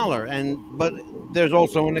another dollar. But there's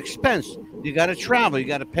also an expense. You got to travel. You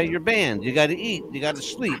got to pay your band. You got to eat. You got to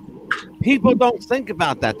sleep. People don't think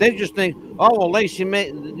about that. They just think, oh, well, Lacey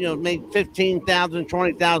made $15,000,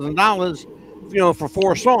 $20,000, you know, for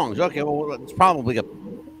 4 songs. Okay, well, it's probably a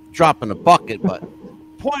drop in the bucket. But the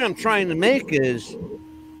point I'm trying to make is,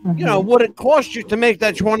 you know, what it cost you to make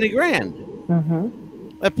that 20 grand.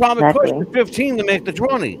 It probably cost you 15 to make the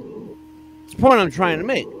 20. That's the point I'm trying to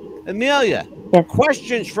make. Amelia,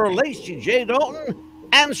 questions for Lacey J Dalton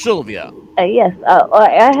and Sylvia. Yes.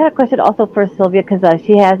 I had a question also for Sylvia because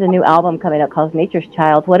she has a new album coming up called Nature's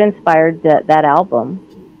Child. What inspired that album?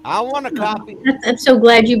 I want a copy. I'm so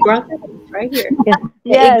glad you brought that. It's right here.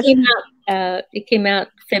 Yes. It came out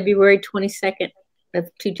February 22nd of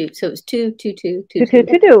 22. So it was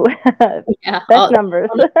 222. Yeah, best numbers.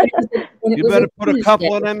 You better put a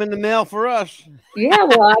couple of them in the mail for us. Yeah,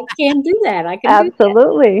 well, I can do that.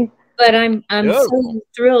 Absolutely. But I'm so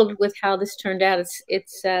thrilled with how this turned out.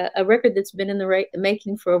 It's a record that's been in the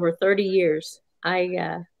making for over 30 years.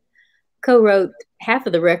 I co-wrote half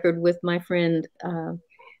of the record with my friend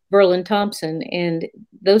Berlin Thompson, and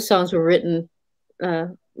those songs were written a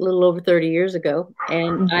little over 30 years ago.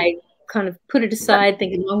 And I kind of put it aside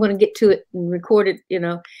thinking, well, I'm going to get to it and record it, you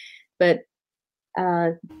know. But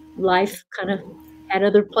life kind of had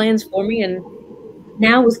other plans for me, and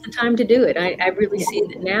now was the time to do it. I really see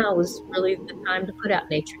that now was really the time to put out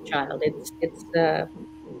Nature Child. It's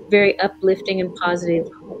very uplifting and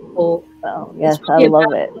positive, hopeful. Oh, yes, I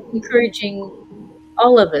love it. Encouraging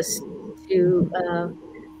all of us to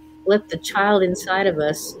let the child inside of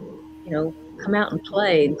us, you know, come out and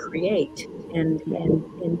play and create and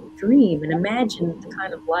dream and imagine the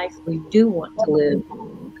kind of life we do want to live,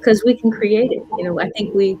 because we can create it. You know, I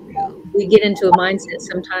think we get into a mindset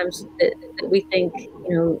sometimes that we think, you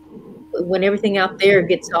know, when everything out there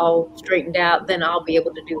gets all straightened out, then I'll be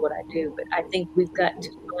able to do what I do. But I think we've got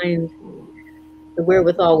to find the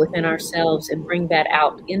wherewithal within ourselves and bring that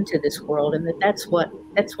out into this world, and that's what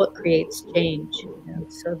creates change. You know?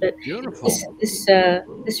 So that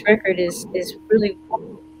this record is really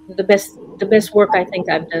the best work I think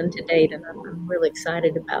I've done to date, and I'm really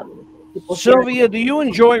excited about people. Sylvia, do you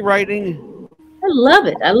enjoy writing? I love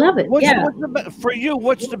it. I love it. For you,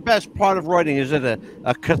 what's the best part of writing? Is it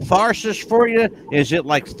a catharsis for you? Is it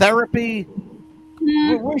like therapy?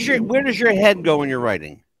 Where does your head go when you're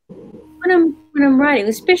writing? When I'm writing,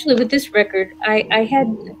 especially with this record, I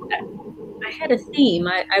had a theme.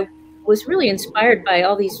 I was really inspired by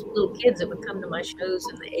all these little kids that would come to my shows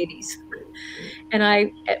in the 80s.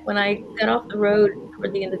 And when I got off the road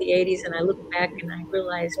toward the end of the 80s and I looked back and I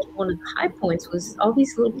realized one of the high points was all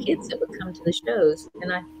these little kids that would come to the shows.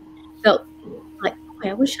 And I felt like, boy,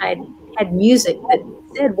 I wish I had music that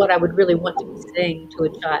said what I would really want to be saying to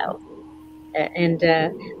a child.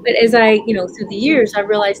 But as I, through the years, I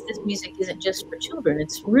realized this music isn't just for children.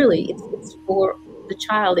 It's really, it's for the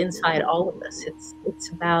child inside all of us. It's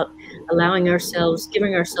about allowing ourselves,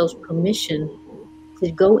 giving ourselves permission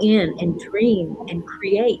to go in and dream and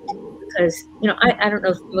create. Because, I don't know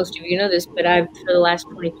if most of you know this, but for the last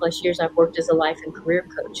 20 plus years, I've worked as a life and career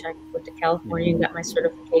coach. I went to California and got my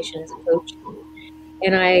certification as a coach.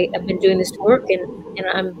 And I've been doing this work, and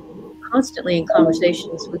I'm constantly in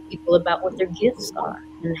conversations with people about what their gifts are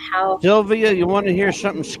and how. Sylvia, you want to hear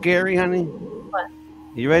something scary, honey? What?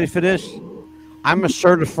 You ready for this? I'm a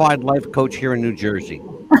certified life coach here in New Jersey.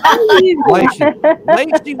 Lacy,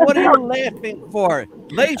 what are you laughing for?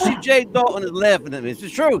 LACY J Dalton is laughing at me. It's the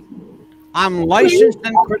truth. I'm licensed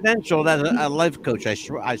and credentialed as a life coach. I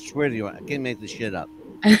swear to you, I can't make this shit up.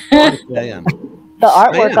 Honestly, I am. The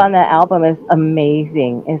artwork on that album is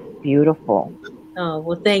amazing. It's beautiful. Oh,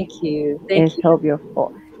 well, thank you. It's so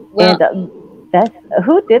beautiful. Well, and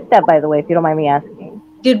who did that, by the way, if you don't mind me asking?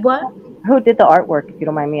 Did what? Who did the artwork, if you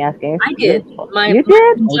don't mind me asking? I did. You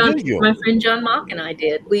did? My friend John Mock and I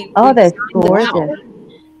did. That's gorgeous.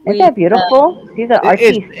 Isn't that beautiful? She's an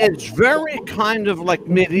artist. It's very kind of like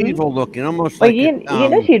medieval looking, almost well, like. You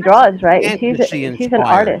know she draws, right? She's an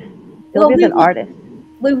artist. Sylvia's an artist.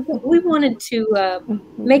 We wanted to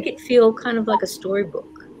make it feel kind of like a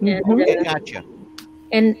storybook. And, gotcha.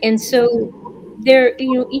 And so there,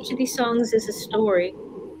 each of these songs is a story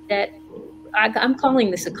that I'm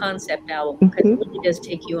calling this a concept album because it really does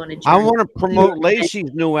take you on a journey. I want to promote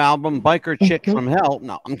Lacy's new album, Biker Chick from Hell.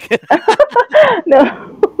 No, I'm kidding.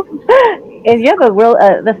 No. And you have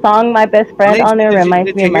the song "My Best Friend" Lacy, on there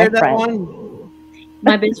reminds me of my friend. One?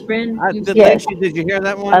 My best friend. Lacy, did you hear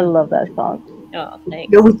that one? I love that song. Oh,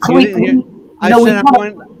 thanks.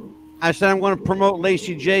 I said I'm going to promote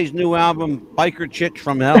LACY J's new album, Biker Chicks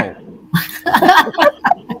from Hell.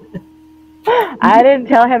 I didn't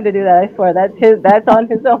tell him to do that. I swear that's on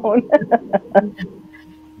his own.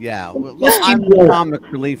 Yeah, well, I'm the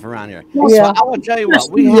comic relief around here. Yeah. So I will tell you what,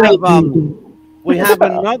 we have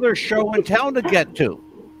another show and tell to get to.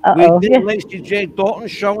 We did LACY J Dalton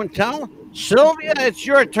show and tell. Sylvia, it's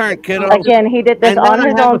your turn, kiddo. Again, he did this on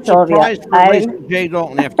his own, Sylvia. LACY J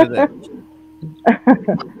Dalton after this.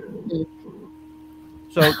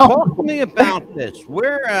 So talk to me about this.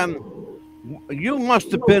 You must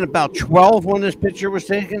have been about 12 when this picture was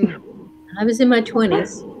taken. I was in my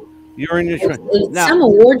 20s. You're in your 20s. It was some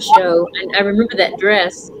award show, and I remember that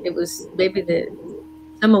dress. It was maybe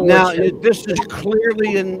some award show. Now, this is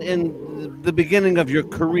clearly in the beginning of your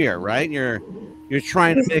career, right? You're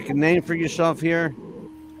trying to make a name for yourself here.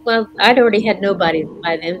 Well, I'd already had nobody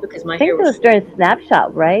by then because my hair was. I think it was during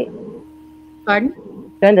Snapshot, right? Pardon?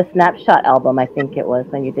 During the Snapshot album, I think it was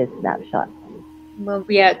when you did Snapshot. Well,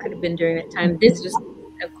 yeah, it could have been during that time. This was,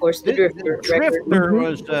 of course, the Drifter. Drifter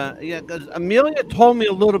was, because Amelia told me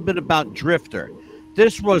a little bit about Drifter.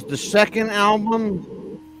 This was the second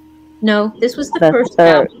album? No, this was the first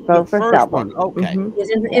album. The first album. Okay. And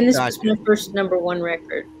this was my first #1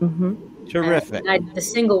 record. Terrific. The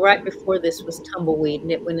single right before this was Tumbleweed,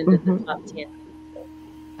 and it went into the top 10.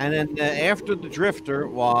 And then after the Drifter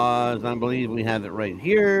was, I believe we have it right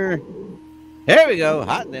here. There we go.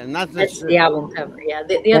 Hot. That's the album cover. Yeah,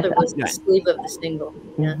 the other was the sleeve of the single.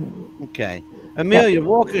 Yeah. Okay, Amelia,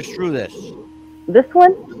 walk us through this. This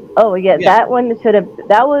one? Oh yeah, that one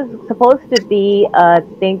that was supposed to be. I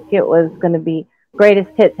think it was going to be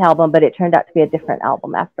Greatest Hits album, but it turned out to be a different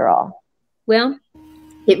album after all. Well,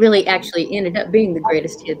 it really actually ended up being the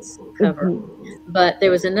Greatest Hits cover. But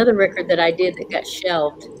there was another record that I did that got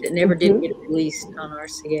shelved that never did get released on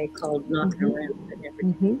RCA called Knockin' Around.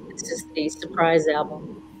 This is the surprise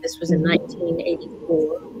album. This was in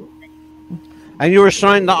 1984. And you were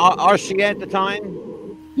signed to RCA at the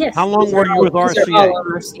time? Yes. How long were you with RCA? All on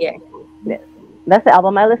RCA. That's the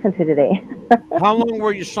album I listened to today. How long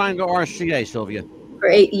were you signed to RCA, Sylvia? For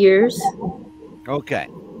 8 years. Okay.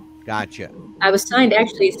 Gotcha. I was signed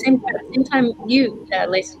actually same time you,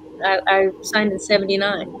 LACY. I signed in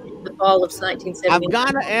 79, the fall of 1979. I've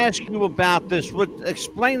got to ask you about this.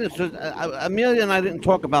 Explain this. Amelia and I didn't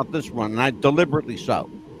talk about this one, and I deliberately so.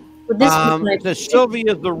 Well, this was the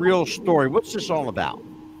Sylvia the Real Story. What's this all about?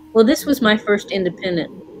 Well, this was my first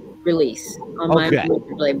independent release on my record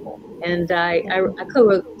label, and I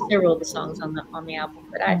co-wrote several of the songs on the album.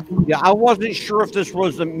 But I wasn't sure if this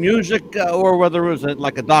was a music or whether it was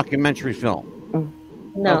like a documentary film.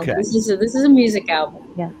 No, this is a music album.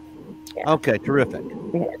 Yeah. Okay, terrific.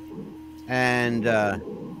 Yeah. And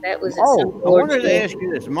that was I wanted to ask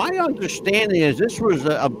you this. My understanding is this was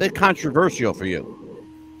a bit controversial for you.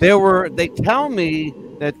 They tell me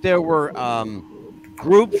that there were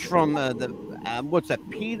groups from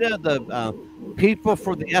PETA, the People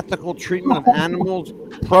for the Ethical Treatment of Animals,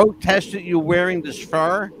 protested you wearing this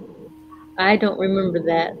fur. I don't remember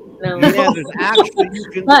that. No. Yeah, there's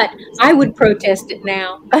actually, but I would protest it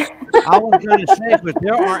now. I was going to say, but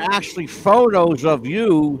there are actually photos of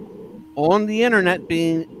you on the internet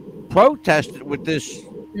being protested with this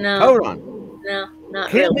coat on. No,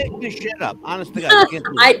 not can't really. make this shit up. Honest to God, can't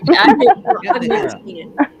do I've never seen it.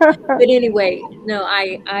 But anyway, no,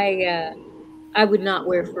 I would not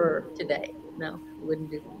wear fur today. No, I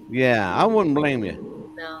wouldn't do that. Yeah, I wouldn't blame you.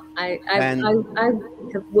 No, I have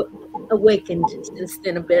awakened since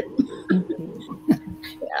then a bit.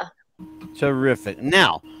 Yeah. Terrific.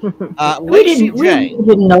 Now, we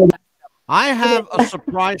didn't know that. I have a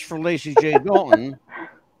surprise for LACY J Dalton,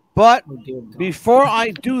 but before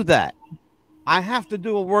I do that, I have to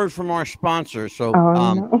do a word from our sponsor. So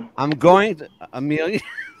I'm going to Amelia,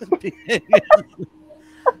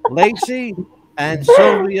 LACY, and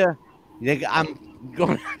Sylvia. I'm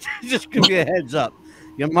going to just give you a heads up.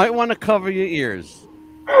 You might want to cover your ears.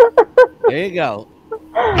 There you go.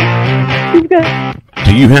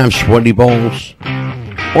 Do you have sweaty balls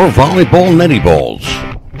or volleyball netty balls?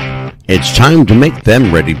 It's time to make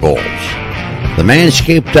them ready balls. The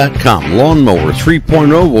Manscaped.com Lawnmower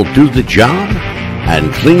 3.0 will do the job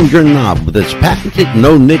and clean your knob with its patented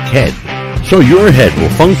no-nick head, so your head will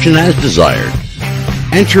function as desired.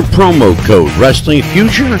 Enter promo code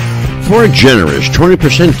WrestlingFuture for a generous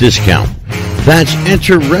 20% discount. That's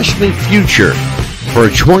enter Wrestling Future for a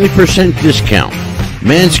 20% discount.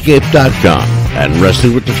 Manscaped.com and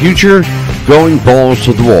Wrestling with the Future, going balls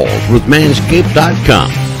to the walls with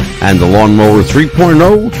Manscaped.com and the Lawnmower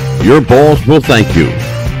 3.0. Your balls will thank you,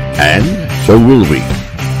 and so will we.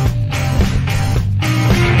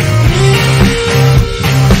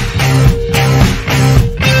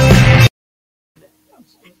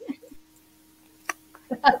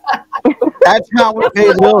 That's how we pay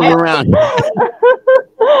the bills around here.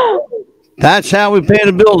 That's how we pay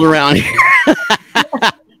the bills around here.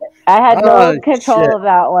 I had no control of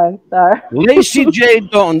that one. So. LACY J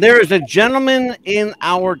Dalton. There is a gentleman in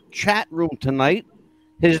our chat room tonight.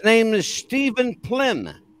 His name is Stephen Plym.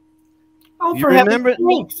 Oh, for heaven's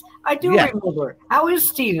sakes. I do remember. How is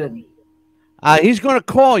Stephen? He's going to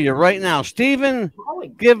call you right now. Stephen,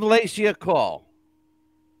 give LACY a call.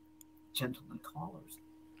 Gentleman callers.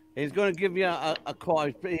 He's going to give you a call.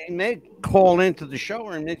 He may call into the show,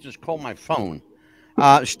 or he may just call my phone.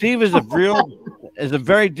 Steve is a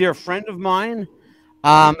very dear friend of mine.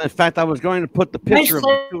 In fact, I was going to put the picture of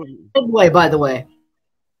segue, by the way.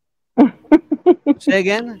 Say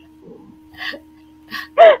again.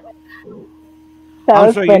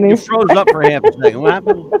 I'm sorry, you froze up for half a second. What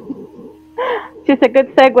happened? Just a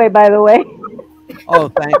good segue, by the way. Oh,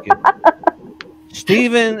 thank you.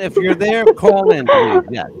 Stephen, if you're there, call in, please.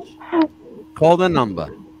 Yes. Call the number.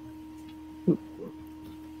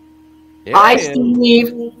 Hi,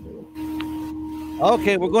 Steve.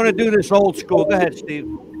 Okay, we're going to do this old school. Go ahead, Steve.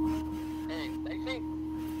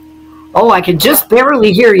 Oh, I can just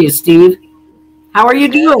barely hear you, Steve. How are you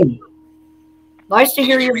doing? Nice to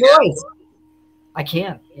hear your voice. I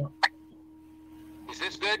can. Yeah. Is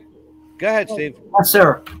this good? Go ahead, Steve. Yes,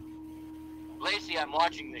 sir. LACY, I'm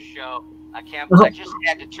watching the show. I just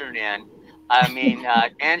had to tune in. I mean,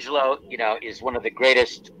 Angelo, is one of the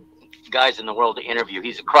greatest guys in the world to interview.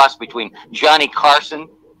 He's a cross between Johnny Carson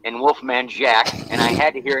and Wolfman Jack, and I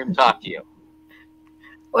had to hear him talk to you.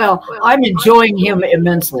 Well, I'm enjoying him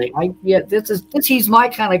immensely. He's my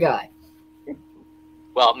kind of guy.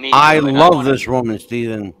 Well, me. I love this woman,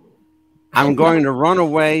 Stephen. I'm going to run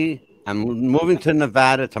away. I'm moving to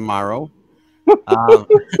Nevada tomorrow.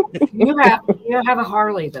 You have a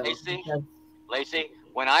Harley though. LACY,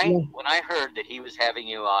 when I heard that he was having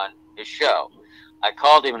you on his show, I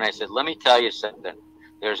called him and I said, "Let me tell you something.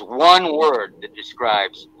 There's one word that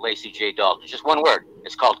describes LACY J Dalton. Just one word.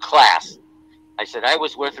 It's called class." I said, "I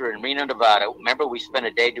was with her in Reno, Nevada. Remember we spent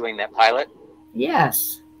a day doing that pilot?"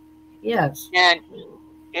 Yes. Yes. And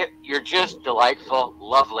you're just delightful,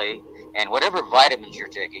 lovely, and whatever vitamins you're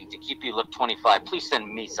taking to keep you look 25, please send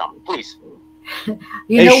me some, please.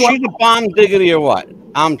 You know Is she the bomb diggity or what?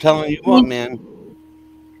 I'm telling you what, man.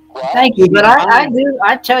 Thank you, but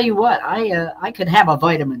I tell you what, I could have a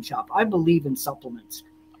vitamin shop. I believe in supplements.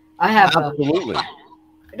 I have Absolutely.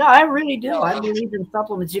 No, I really do. I believe in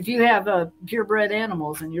supplements. If you have purebred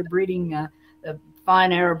animals and you're breeding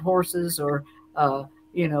fine Arab horses or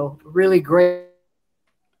really great.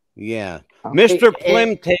 Yeah. Mr.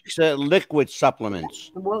 Plim takes liquid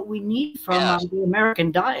supplements. What we need from the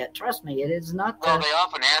American diet, trust me, it is not. Well, they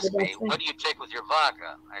often ask me, what do you take with your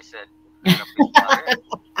vodka? I said,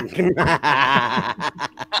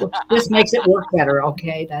 this makes it work better.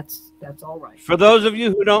 Okay, that's all right. For those of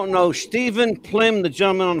you who don't know, Stephen Plim, the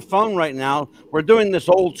gentleman on the phone right now, we're doing this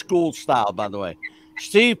old school style, by the way.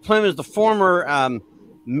 Steve Plim is the former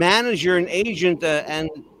manager and agent and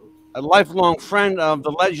a lifelong friend of the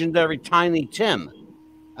legendary Tiny Tim.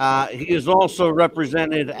 He has also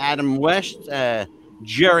represented Adam West,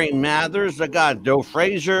 Jerry Mathers, Joe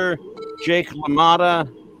Frazier, Jake LaMotta,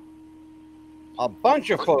 a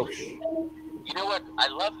bunch of folks. You know what? I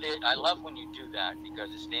love when you do that because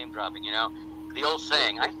it's name dropping. You know, the old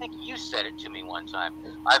saying. I think you said it to me one time.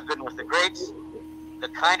 I've been with the greats, the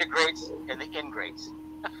kind of greats, and the ingrates.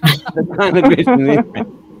 The kind of greats and the ingrates.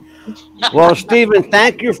 Well, Stephen,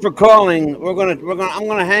 thank you for calling. I'm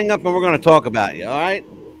gonna hang up and we're gonna talk about you. All right.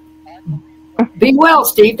 Be well,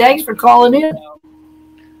 Steve. Thanks for calling in.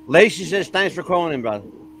 Lacey says thanks for calling in, brother.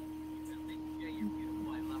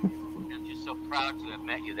 I'm just so proud to have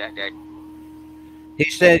met you that day.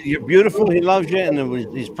 He said you're beautiful. He loves you,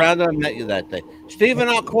 and he's proud to have met you that day. Stephen,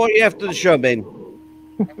 I'll call you after the show, baby.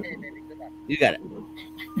 Okay, baby. Good luck. You got it.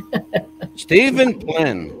 Stephen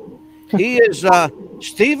Plim. He is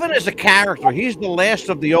Stephen is a character. He's the last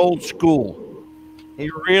of the old school. He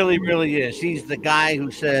really, really is. He's the guy who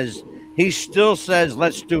still says,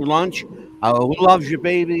 let's do lunch. Who loves you,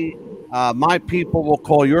 baby? My people will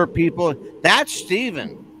call your people. That's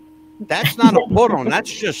Stephen. That's not a put on.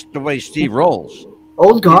 That's just the way Steve rolls.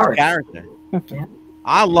 Old guard. Character. Yeah.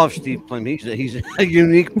 I love Steve Plim. He's a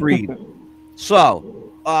unique breed.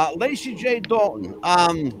 So, LACY J Dalton.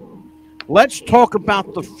 Let's talk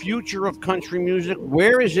about the future of country music.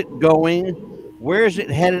 Where is it going? Where is it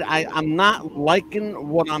headed? I'm not liking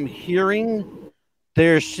what I'm hearing.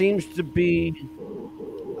 There seems to be,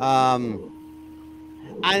 I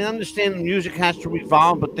understand the music has to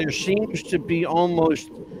evolve, but there seems to be almost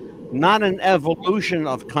not an evolution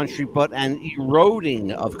of country, but an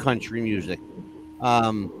eroding of country music.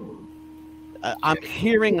 I'm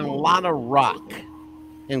hearing a lot of rock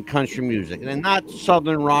in country music, and not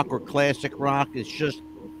southern rock or classic rock. It's just,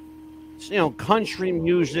 country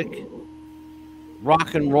music,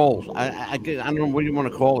 rock and rolls. I don't know what you want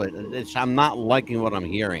to call it. I'm not liking what I'm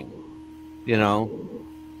hearing.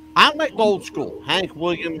 I like old school. Hank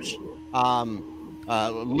Williams,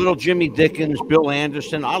 Little Jimmy Dickens, Bill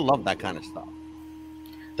Anderson. I love that kind of stuff.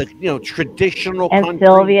 The traditional and country.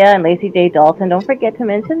 Sylvia and LACY J Dalton. Don't forget to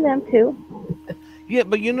mention them too. Yeah,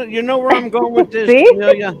 but you know where I'm going with this. See?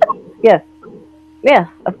 Yes. Yeah,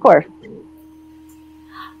 of course.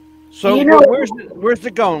 So where's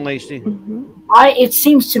it going, Lacey? Mm-hmm. It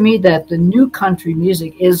seems to me that the new country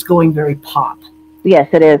music is going very pop. Yes,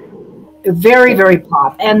 it is. Very, very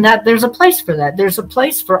pop. And that there's a place for that. There's a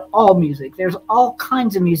place for all music. There's all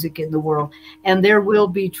kinds of music in the world. And there will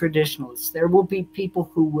be traditionalists. There will be people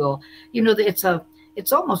who will, it's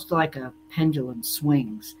almost like a pendulum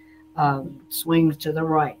swings. Swings to the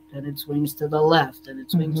right, and it swings to the left, and it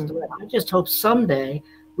swings to the right. I just hope someday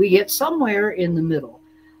we get somewhere in the middle.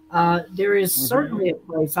 There is certainly a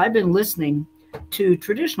place. I've been listening to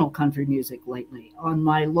traditional country music lately on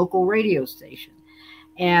my local radio station.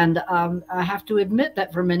 And I have to admit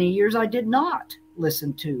that for many years I did not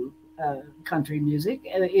listen to country music.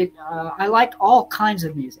 I like all kinds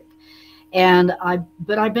of music.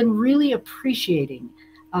 But I've been really appreciating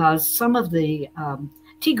some of the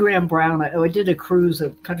T. Graham Brown. I did a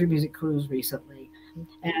country music cruise recently,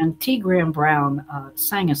 and T. Graham Brown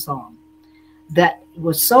sang a song that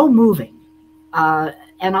was so moving, and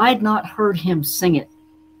I had not heard him sing it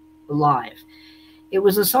live. It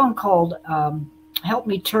was a song called "Help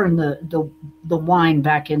Me Turn the Wine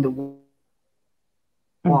Back into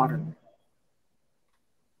Water."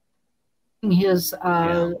 His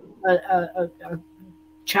a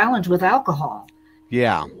challenge with alcohol.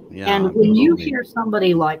 Yeah. And when you hear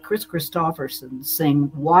somebody like Kris Kristofferson sing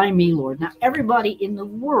 "Why Me, Lord," now everybody in the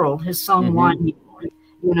world has sung "Why Me, Lord."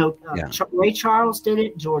 You know, Ray Charles did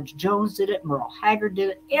it, George Jones did it, Merle Haggard did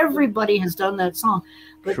it. Everybody has done that song,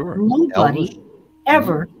 but nobody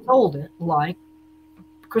ever told it like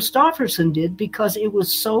Kristofferson did, because it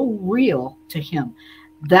was so real to him.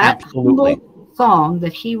 That song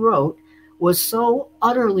that he wrote was so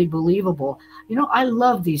utterly believable. You know, I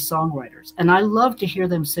love these songwriters, and I love to hear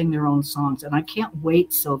them sing their own songs. And I can't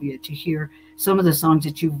wait, Sylvia, to hear some of the songs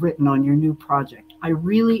that you've written on your new project. I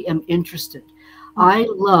really am interested. I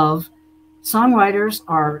love songwriters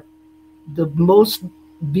are the most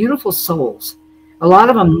beautiful souls. A lot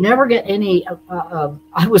of them never get any.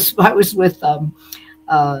 I was with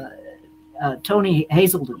Tony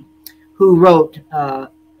Hazelden, who wrote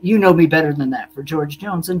 "You Know Me Better Than That" for George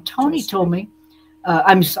Jones, and Tony told me,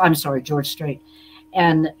 I'm sorry, George Strait,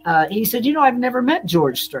 and he said, you know, I've never met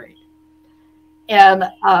George Strait, and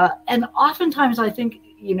oftentimes I think,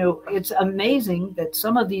 you know, it's amazing that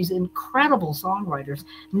some of these incredible songwriters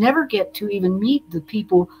never get to even meet the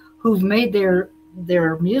people who've made their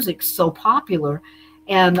music so popular.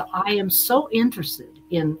 And I am so interested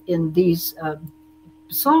in these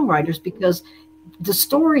songwriters, because the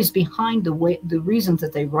stories behind the reasons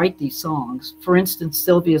that they write these songs. For instance,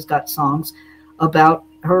 Sylvia's got songs about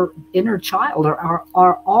her inner child,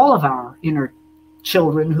 or all of our inner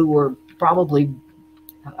children who are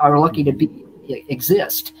lucky to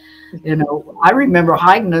exist. You know, I remember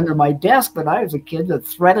hiding under my desk when I was a kid, the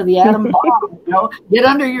threat of the atom bomb. You know, get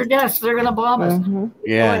under your desk, they're going to bomb us.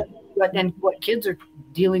 Yeah. And what kids are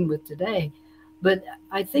dealing with today. But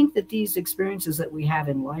I think that these experiences that we have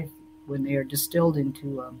in life, when they are distilled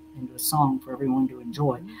into a song for everyone to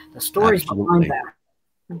enjoy, the stories behind that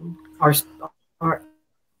are.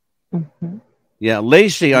 Yeah,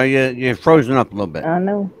 Lacey, are you're frozen up a little bit?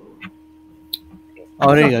 No.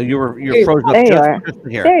 Oh, there you go. You're frozen up. Just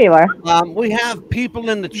here. There you are. We have people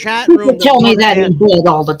in the chat room. You tell me that in bed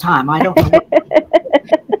all the time. I don't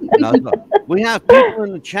know. No. We have people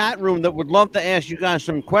in the chat room that would love to ask you guys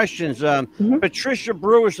some questions. Patricia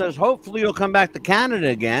Brewer says, hopefully you'll come back to Canada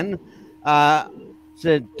again.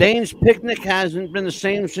 Said, Dane's Picnic hasn't been the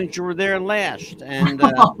same since you were there last. And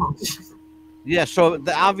yeah, so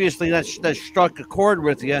obviously that struck a chord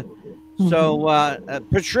with you. So,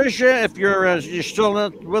 Patricia, if you're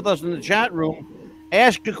still with us in the chat room,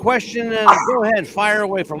 ask a question and go ahead, fire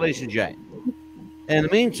away for LACY J. In the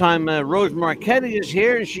meantime, Rose Marchetti is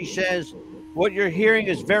here, and she says, what you're hearing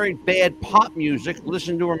is very bad pop music.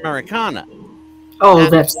 Listen to Americana. Oh,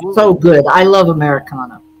 that's so good. I love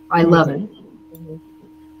Americana. I love it.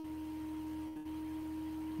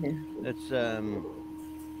 It's,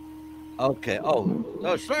 okay.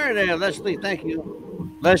 Oh, sorry there, Leslie. Thank you.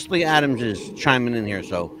 Leslie Adams is chiming in here.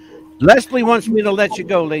 So Leslie wants me to let you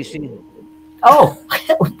go, Lacey. Oh,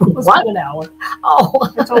 what? An hour.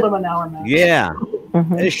 Oh, I told him an hour now. Yeah.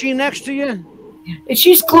 Is she next to you?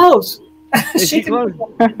 She's close. Is she close?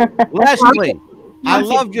 Leslie, I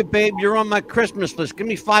love you, babe. You're on my Christmas list. Give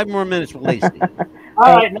me 5 more minutes with Lacey.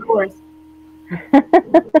 All right, no worries.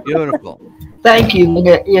 Beautiful. Thank you.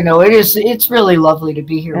 You know, it's really lovely to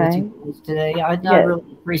be here with you today. I really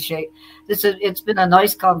appreciate this. It's been a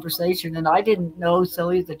nice conversation, and I didn't know,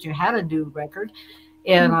 Sylvia, that you had a new record,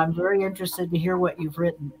 and I'm very interested to hear what you've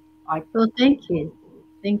written. Well, thank you.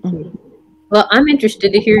 Thank you. Well, I'm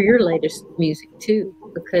interested to hear your latest music too,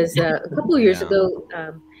 because a couple of years ago,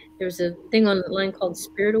 there was a thing online called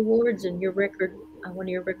Spirit Awards, and your record, one of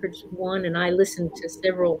your records won, and I listened to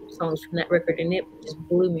several songs from that record, and it just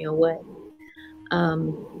blew me away.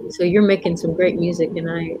 So you're making some great music, and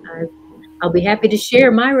I'll be happy to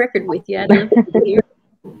share my record with you. I'd love to hear.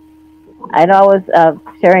 I know I was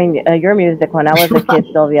sharing your music when I was a kid,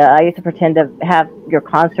 Sylvia. I used to pretend to have your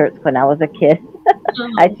concerts when I was a kid.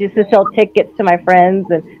 I used to sell tickets to my friends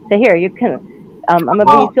and say, here, you can, I'm going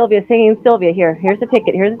to be Sylvia singing Sylvia. Here's a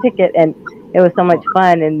ticket. Here's a ticket. And it was so much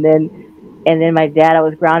fun. And then my dad, I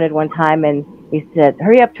was grounded one time, and he said,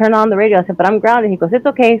 hurry up, turn on the radio. I said, but I'm grounded. He goes, it's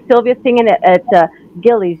okay. Sylvia's singing at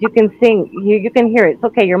Gillies. You can sing. You can hear it. It's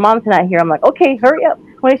okay. Your mom's not here. I'm like, okay, hurry up.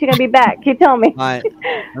 When is she going to be back? Can you tell me? All right.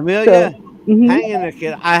 Amelia, hang in there,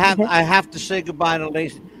 kid. I have to say goodbye to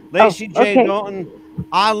Lacey. LACY J Dalton,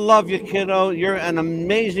 I love you, kiddo. You're an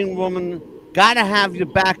amazing woman. Got to have you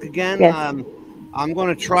back again. Yes. I'm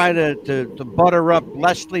going to try to butter up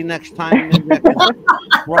Leslie next time.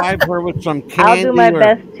 Bribe her with some candy. I'll do my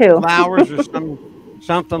best too. Flowers or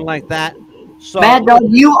something like that. So, Mad Dog,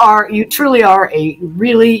 you truly are you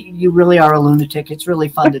really are a lunatic. It's really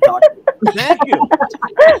fun to talk to you. Thank you.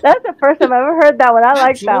 That's the first time I've ever heard that one. I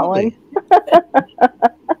like that one.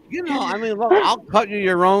 You know, I mean, look, I'll cut you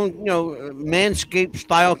your own, Manscaped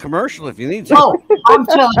style commercial if you need to. Oh, I'm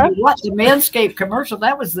telling you what, the Manscaped commercial,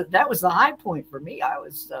 that was the high point for me.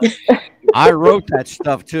 I wrote that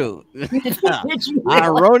stuff too. Did you really?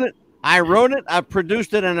 I wrote it, I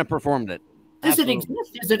produced it, and I performed it. Does it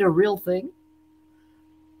exist? Is it a real thing?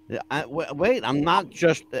 Wait, I'm not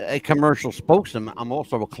just a commercial spokesman. I'm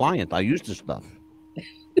also a client. I use this stuff.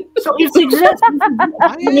 So it exists.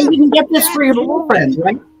 You can get this for your little friends,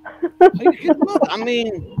 right? Look, I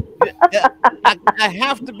mean, I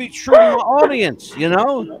have to be true to my audience, They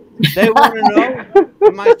want to know,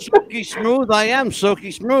 am I silky smooth? I am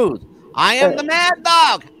silky smooth. I am the mad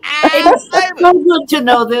dog. It's so good to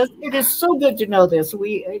know this. It is so good to know this.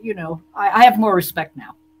 I have more respect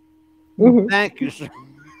now. Thank you, sir.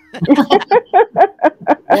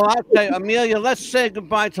 Well, I'll tell you, Amelia, let's say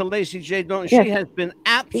goodbye to LACY J Dalton. She has been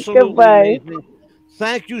absolutely amazing.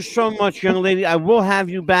 Thank you so much, young lady. I will have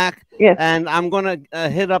you back. Yes. And I'm going to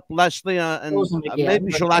hit up Leslie, and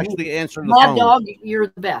maybe she'll actually answer the Mad phone. Dog, you're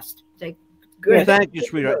the best. Good. Thank you,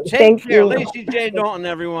 sweetheart. Take care. LACY J Dalton,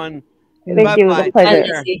 everyone. Thank you. It was a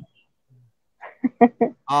pleasure.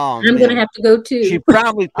 Oh, I'm going to have to go too. She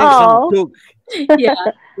probably thinks I'm Duke. Yeah,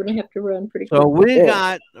 I'm going to have to run pretty quick. So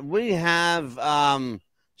we have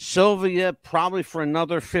Sylvia probably for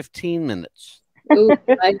another 15 minutes. Ooh,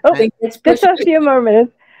 I think that's just a few more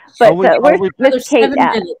minutes. But where's Miss Kate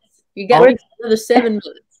at? You got another 7 minutes.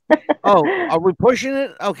 Oh, are we pushing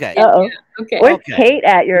it? Okay. Uh-oh. Okay. Where's Kate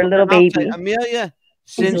at, your little baby? Amelia,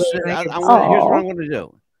 here's what I'm going to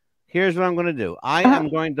do. Here's what I'm going to do. I am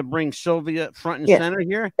going to bring Sylvia front and center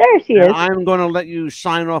here. There she is. I'm going to let you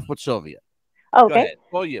sign off with Sylvia. Okay. Go ahead.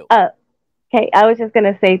 For you. Okay. I was just going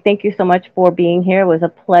to say thank you so much for being here. It was a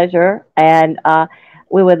pleasure. And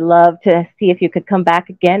we would love to see if you could come back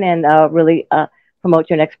again and really promote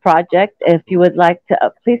your next project. If you would like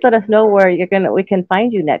to, please let us know where we can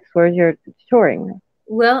find you next. Where's your touring?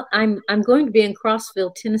 Well, I'm going to be in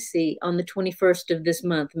Crossville, Tennessee on the 21st of this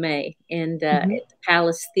month, May, and at the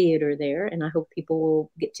Palace Theater there. And I hope people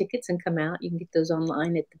will get tickets and come out. You can get those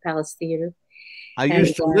online at the Palace Theater. I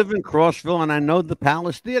used to live in Crossville, and I know the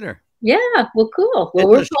Palace Theater. Yeah, well, cool. Well,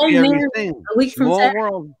 we're playing there a week from Saturday.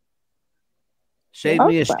 World. Save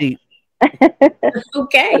me a seat.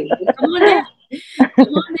 Okay, well, come on down. Come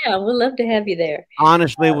on down. We'd love to have you there.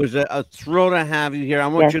 Honestly, it was a thrill to have you here. I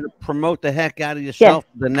want you to promote the heck out of yourself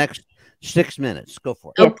for the next 6 minutes. Go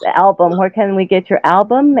for it. Yes, the album. Where can we get your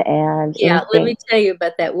album? And let me tell you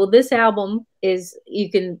about that. Well, this album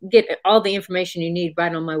you can get all the information you need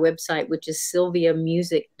right on my website, which is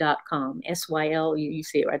sylviamusic.com. SYL, you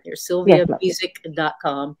see it right there,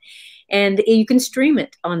 sylviamusic.com. And you can stream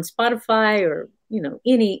it on Spotify or,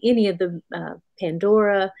 any of the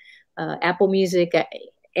Pandora, Apple Music,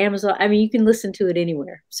 Amazon. I mean, you can listen to it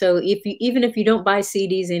anywhere. So even if you don't buy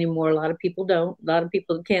CDs anymore, a lot of people don't. A lot of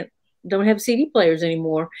people don't have CD players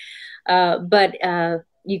anymore. But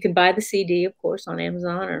you can buy the CD, of course, on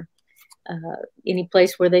Amazon or any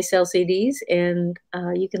place where they sell CDs, and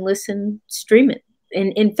you can stream it.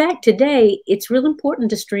 And in fact, today, it's real important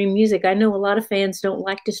to stream music. I know a lot of fans don't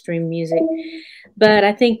like to stream music, but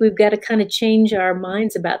I think we've got to kind of change our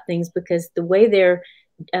minds about things, because the way they're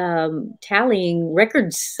tallying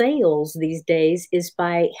record sales these days is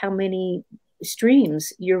by how many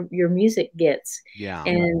streams your music gets. Yeah.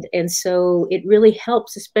 And so it really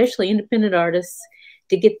helps, especially independent artists,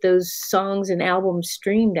 to get those songs and albums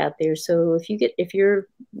streamed out there. So if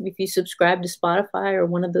you subscribe to Spotify or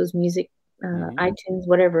one of those music iTunes,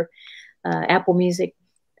 whatever, Apple Music,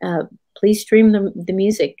 please stream the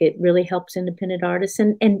music. It really helps independent artists.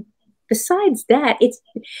 And besides that,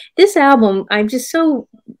 this album, I just so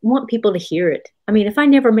want people to hear it. I mean, if I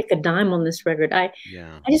never make a dime on this record, I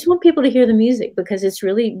just want people to hear the music, because it's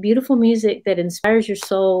really beautiful music that inspires your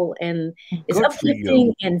soul and is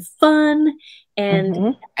uplifting and fun.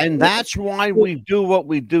 And that's why we do what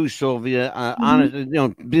we do, Sylvia. Honestly,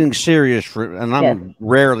 being serious and I'm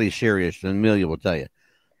rarely serious, and Amelia will tell you,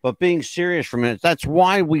 but being serious for a minute, that's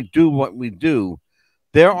why we do what we do.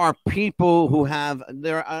 There are people who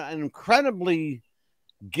they're an incredibly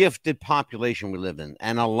gifted population we live in,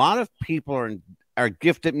 and a lot of people are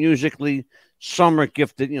gifted musically. Some are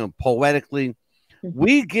gifted, poetically.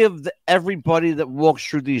 We give everybody that walks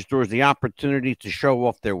through these doors the opportunity to show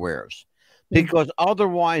off their wares, because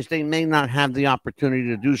otherwise they may not have the opportunity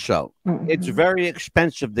to do so. It's very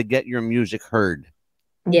expensive to get your music heard.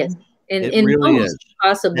 Yes. And it really is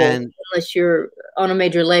possible, unless you're on a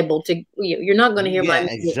major label. You're not going to hear my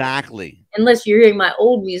music. Exactly. Unless you're hearing my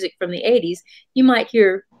old music from the 80s, you might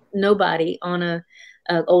hear nobody on a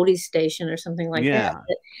oldies station or something like that.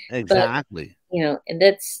 Exactly. But, and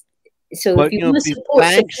that's so. But, if you want to support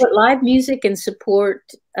live music and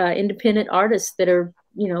support independent artists that are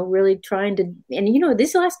really trying to, and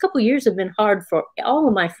these last couple of years have been hard for all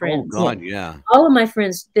of my friends. Oh God, yeah. All of my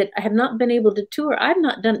friends that have not been able to tour. I've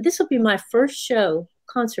not done. This will be my first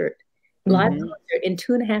concert, live concert in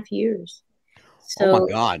 2.5 years. So oh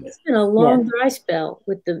my God, it's been a long dry spell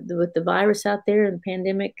with the virus out there and the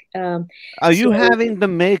pandemic. Are you having to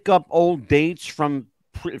make up old dates from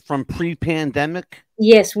pre-pandemic?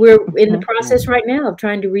 Yes, we're in the process right now of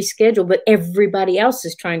trying to reschedule, but everybody else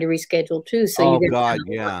is trying to reschedule too. So you're going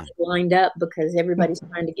to lined up because everybody's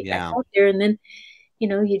trying to get back out there, and then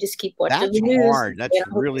you just keep watching the news. That's hard. That's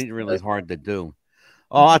really hard to do.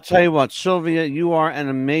 Oh, I'll tell you what, Sylvia, you are an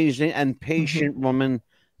amazing and patient woman.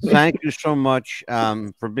 Thank you so much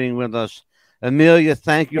for being with us. Amelia,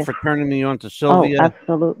 thank you for turning me on to Sylvia. Oh,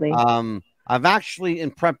 absolutely. I've actually, in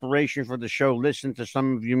preparation for the show, listened to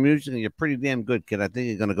some of your music, and you're pretty damn good, kid. I think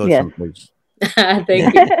you're going to go someplace.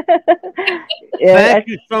 Thank you. Thank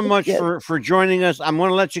you so much for joining us. I'm going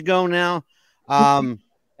to let you go now.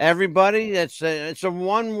 Everybody, it's a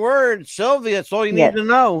one word, Sylvia. That's all you need to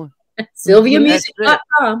know.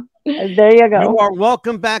 SylviaMusic.com. There you go. You are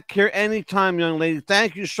welcome back here anytime, young lady.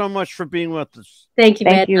 Thank you so much for being with us. Thank you.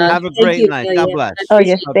 Thank you. Have a great night. God bless. Oh,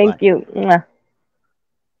 yes. Thank you.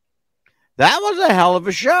 That was a hell of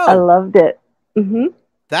a show. I loved it.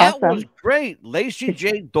 That was great. LACY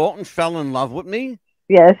J DALTON fell in love with me.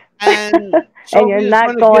 Yes. And you're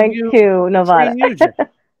not going to Nevada.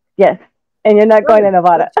 Yes. And you're not going to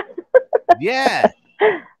Nevada. Yeah.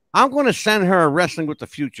 I'm going to send her a Wrestling with the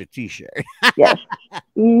Future t-shirt. Yes.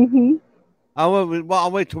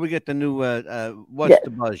 I'll wait till we get the new What's the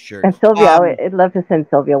Buzz shirt. And Sylvia, I'd love to send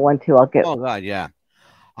Sylvia one too. I'll get. Oh God, yeah.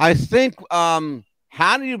 I think.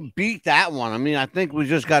 How do you beat that one? I mean, I think we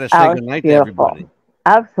just got to say goodnight to everybody.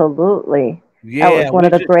 Absolutely. Yeah, that was one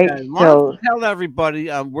of the great shows. Tell everybody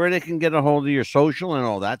where they can get a hold of your social and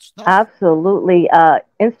all that stuff. Absolutely.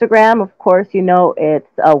 Instagram, of course, it's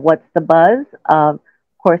What's the Buzz. Of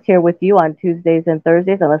course, here with you on Tuesdays and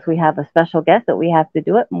Thursdays, unless we have a special guest that we have to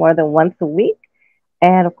do it more than once a week.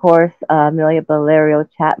 And of course, Amelia Valerio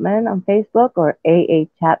Chapman on Facebook or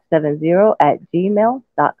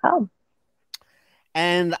aachap70@gmail.com.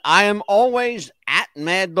 And I am always at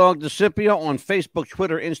Mad Dog DeCipio on Facebook,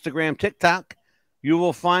 Twitter, Instagram, TikTok. You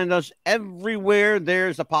will find us everywhere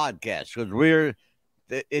there's a podcast. Because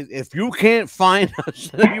if you can't find us,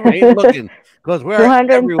 you ain't looking. Because we're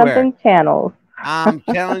 200 everywhere. 200-something channels. I'm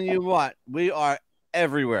telling you what, we are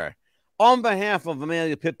everywhere. On behalf of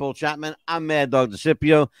Amelia Pitbull Chapman, I'm Mad Dog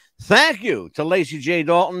DeCipio. Thank you to LACY J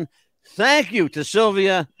DALTON. Thank you to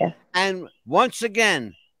Sylvia. Yes. And once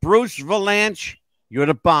again, Bruce Valanche, you're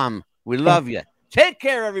the bomb. We love you. Take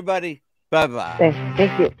care, everybody. Bye-bye.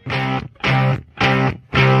 Thank you.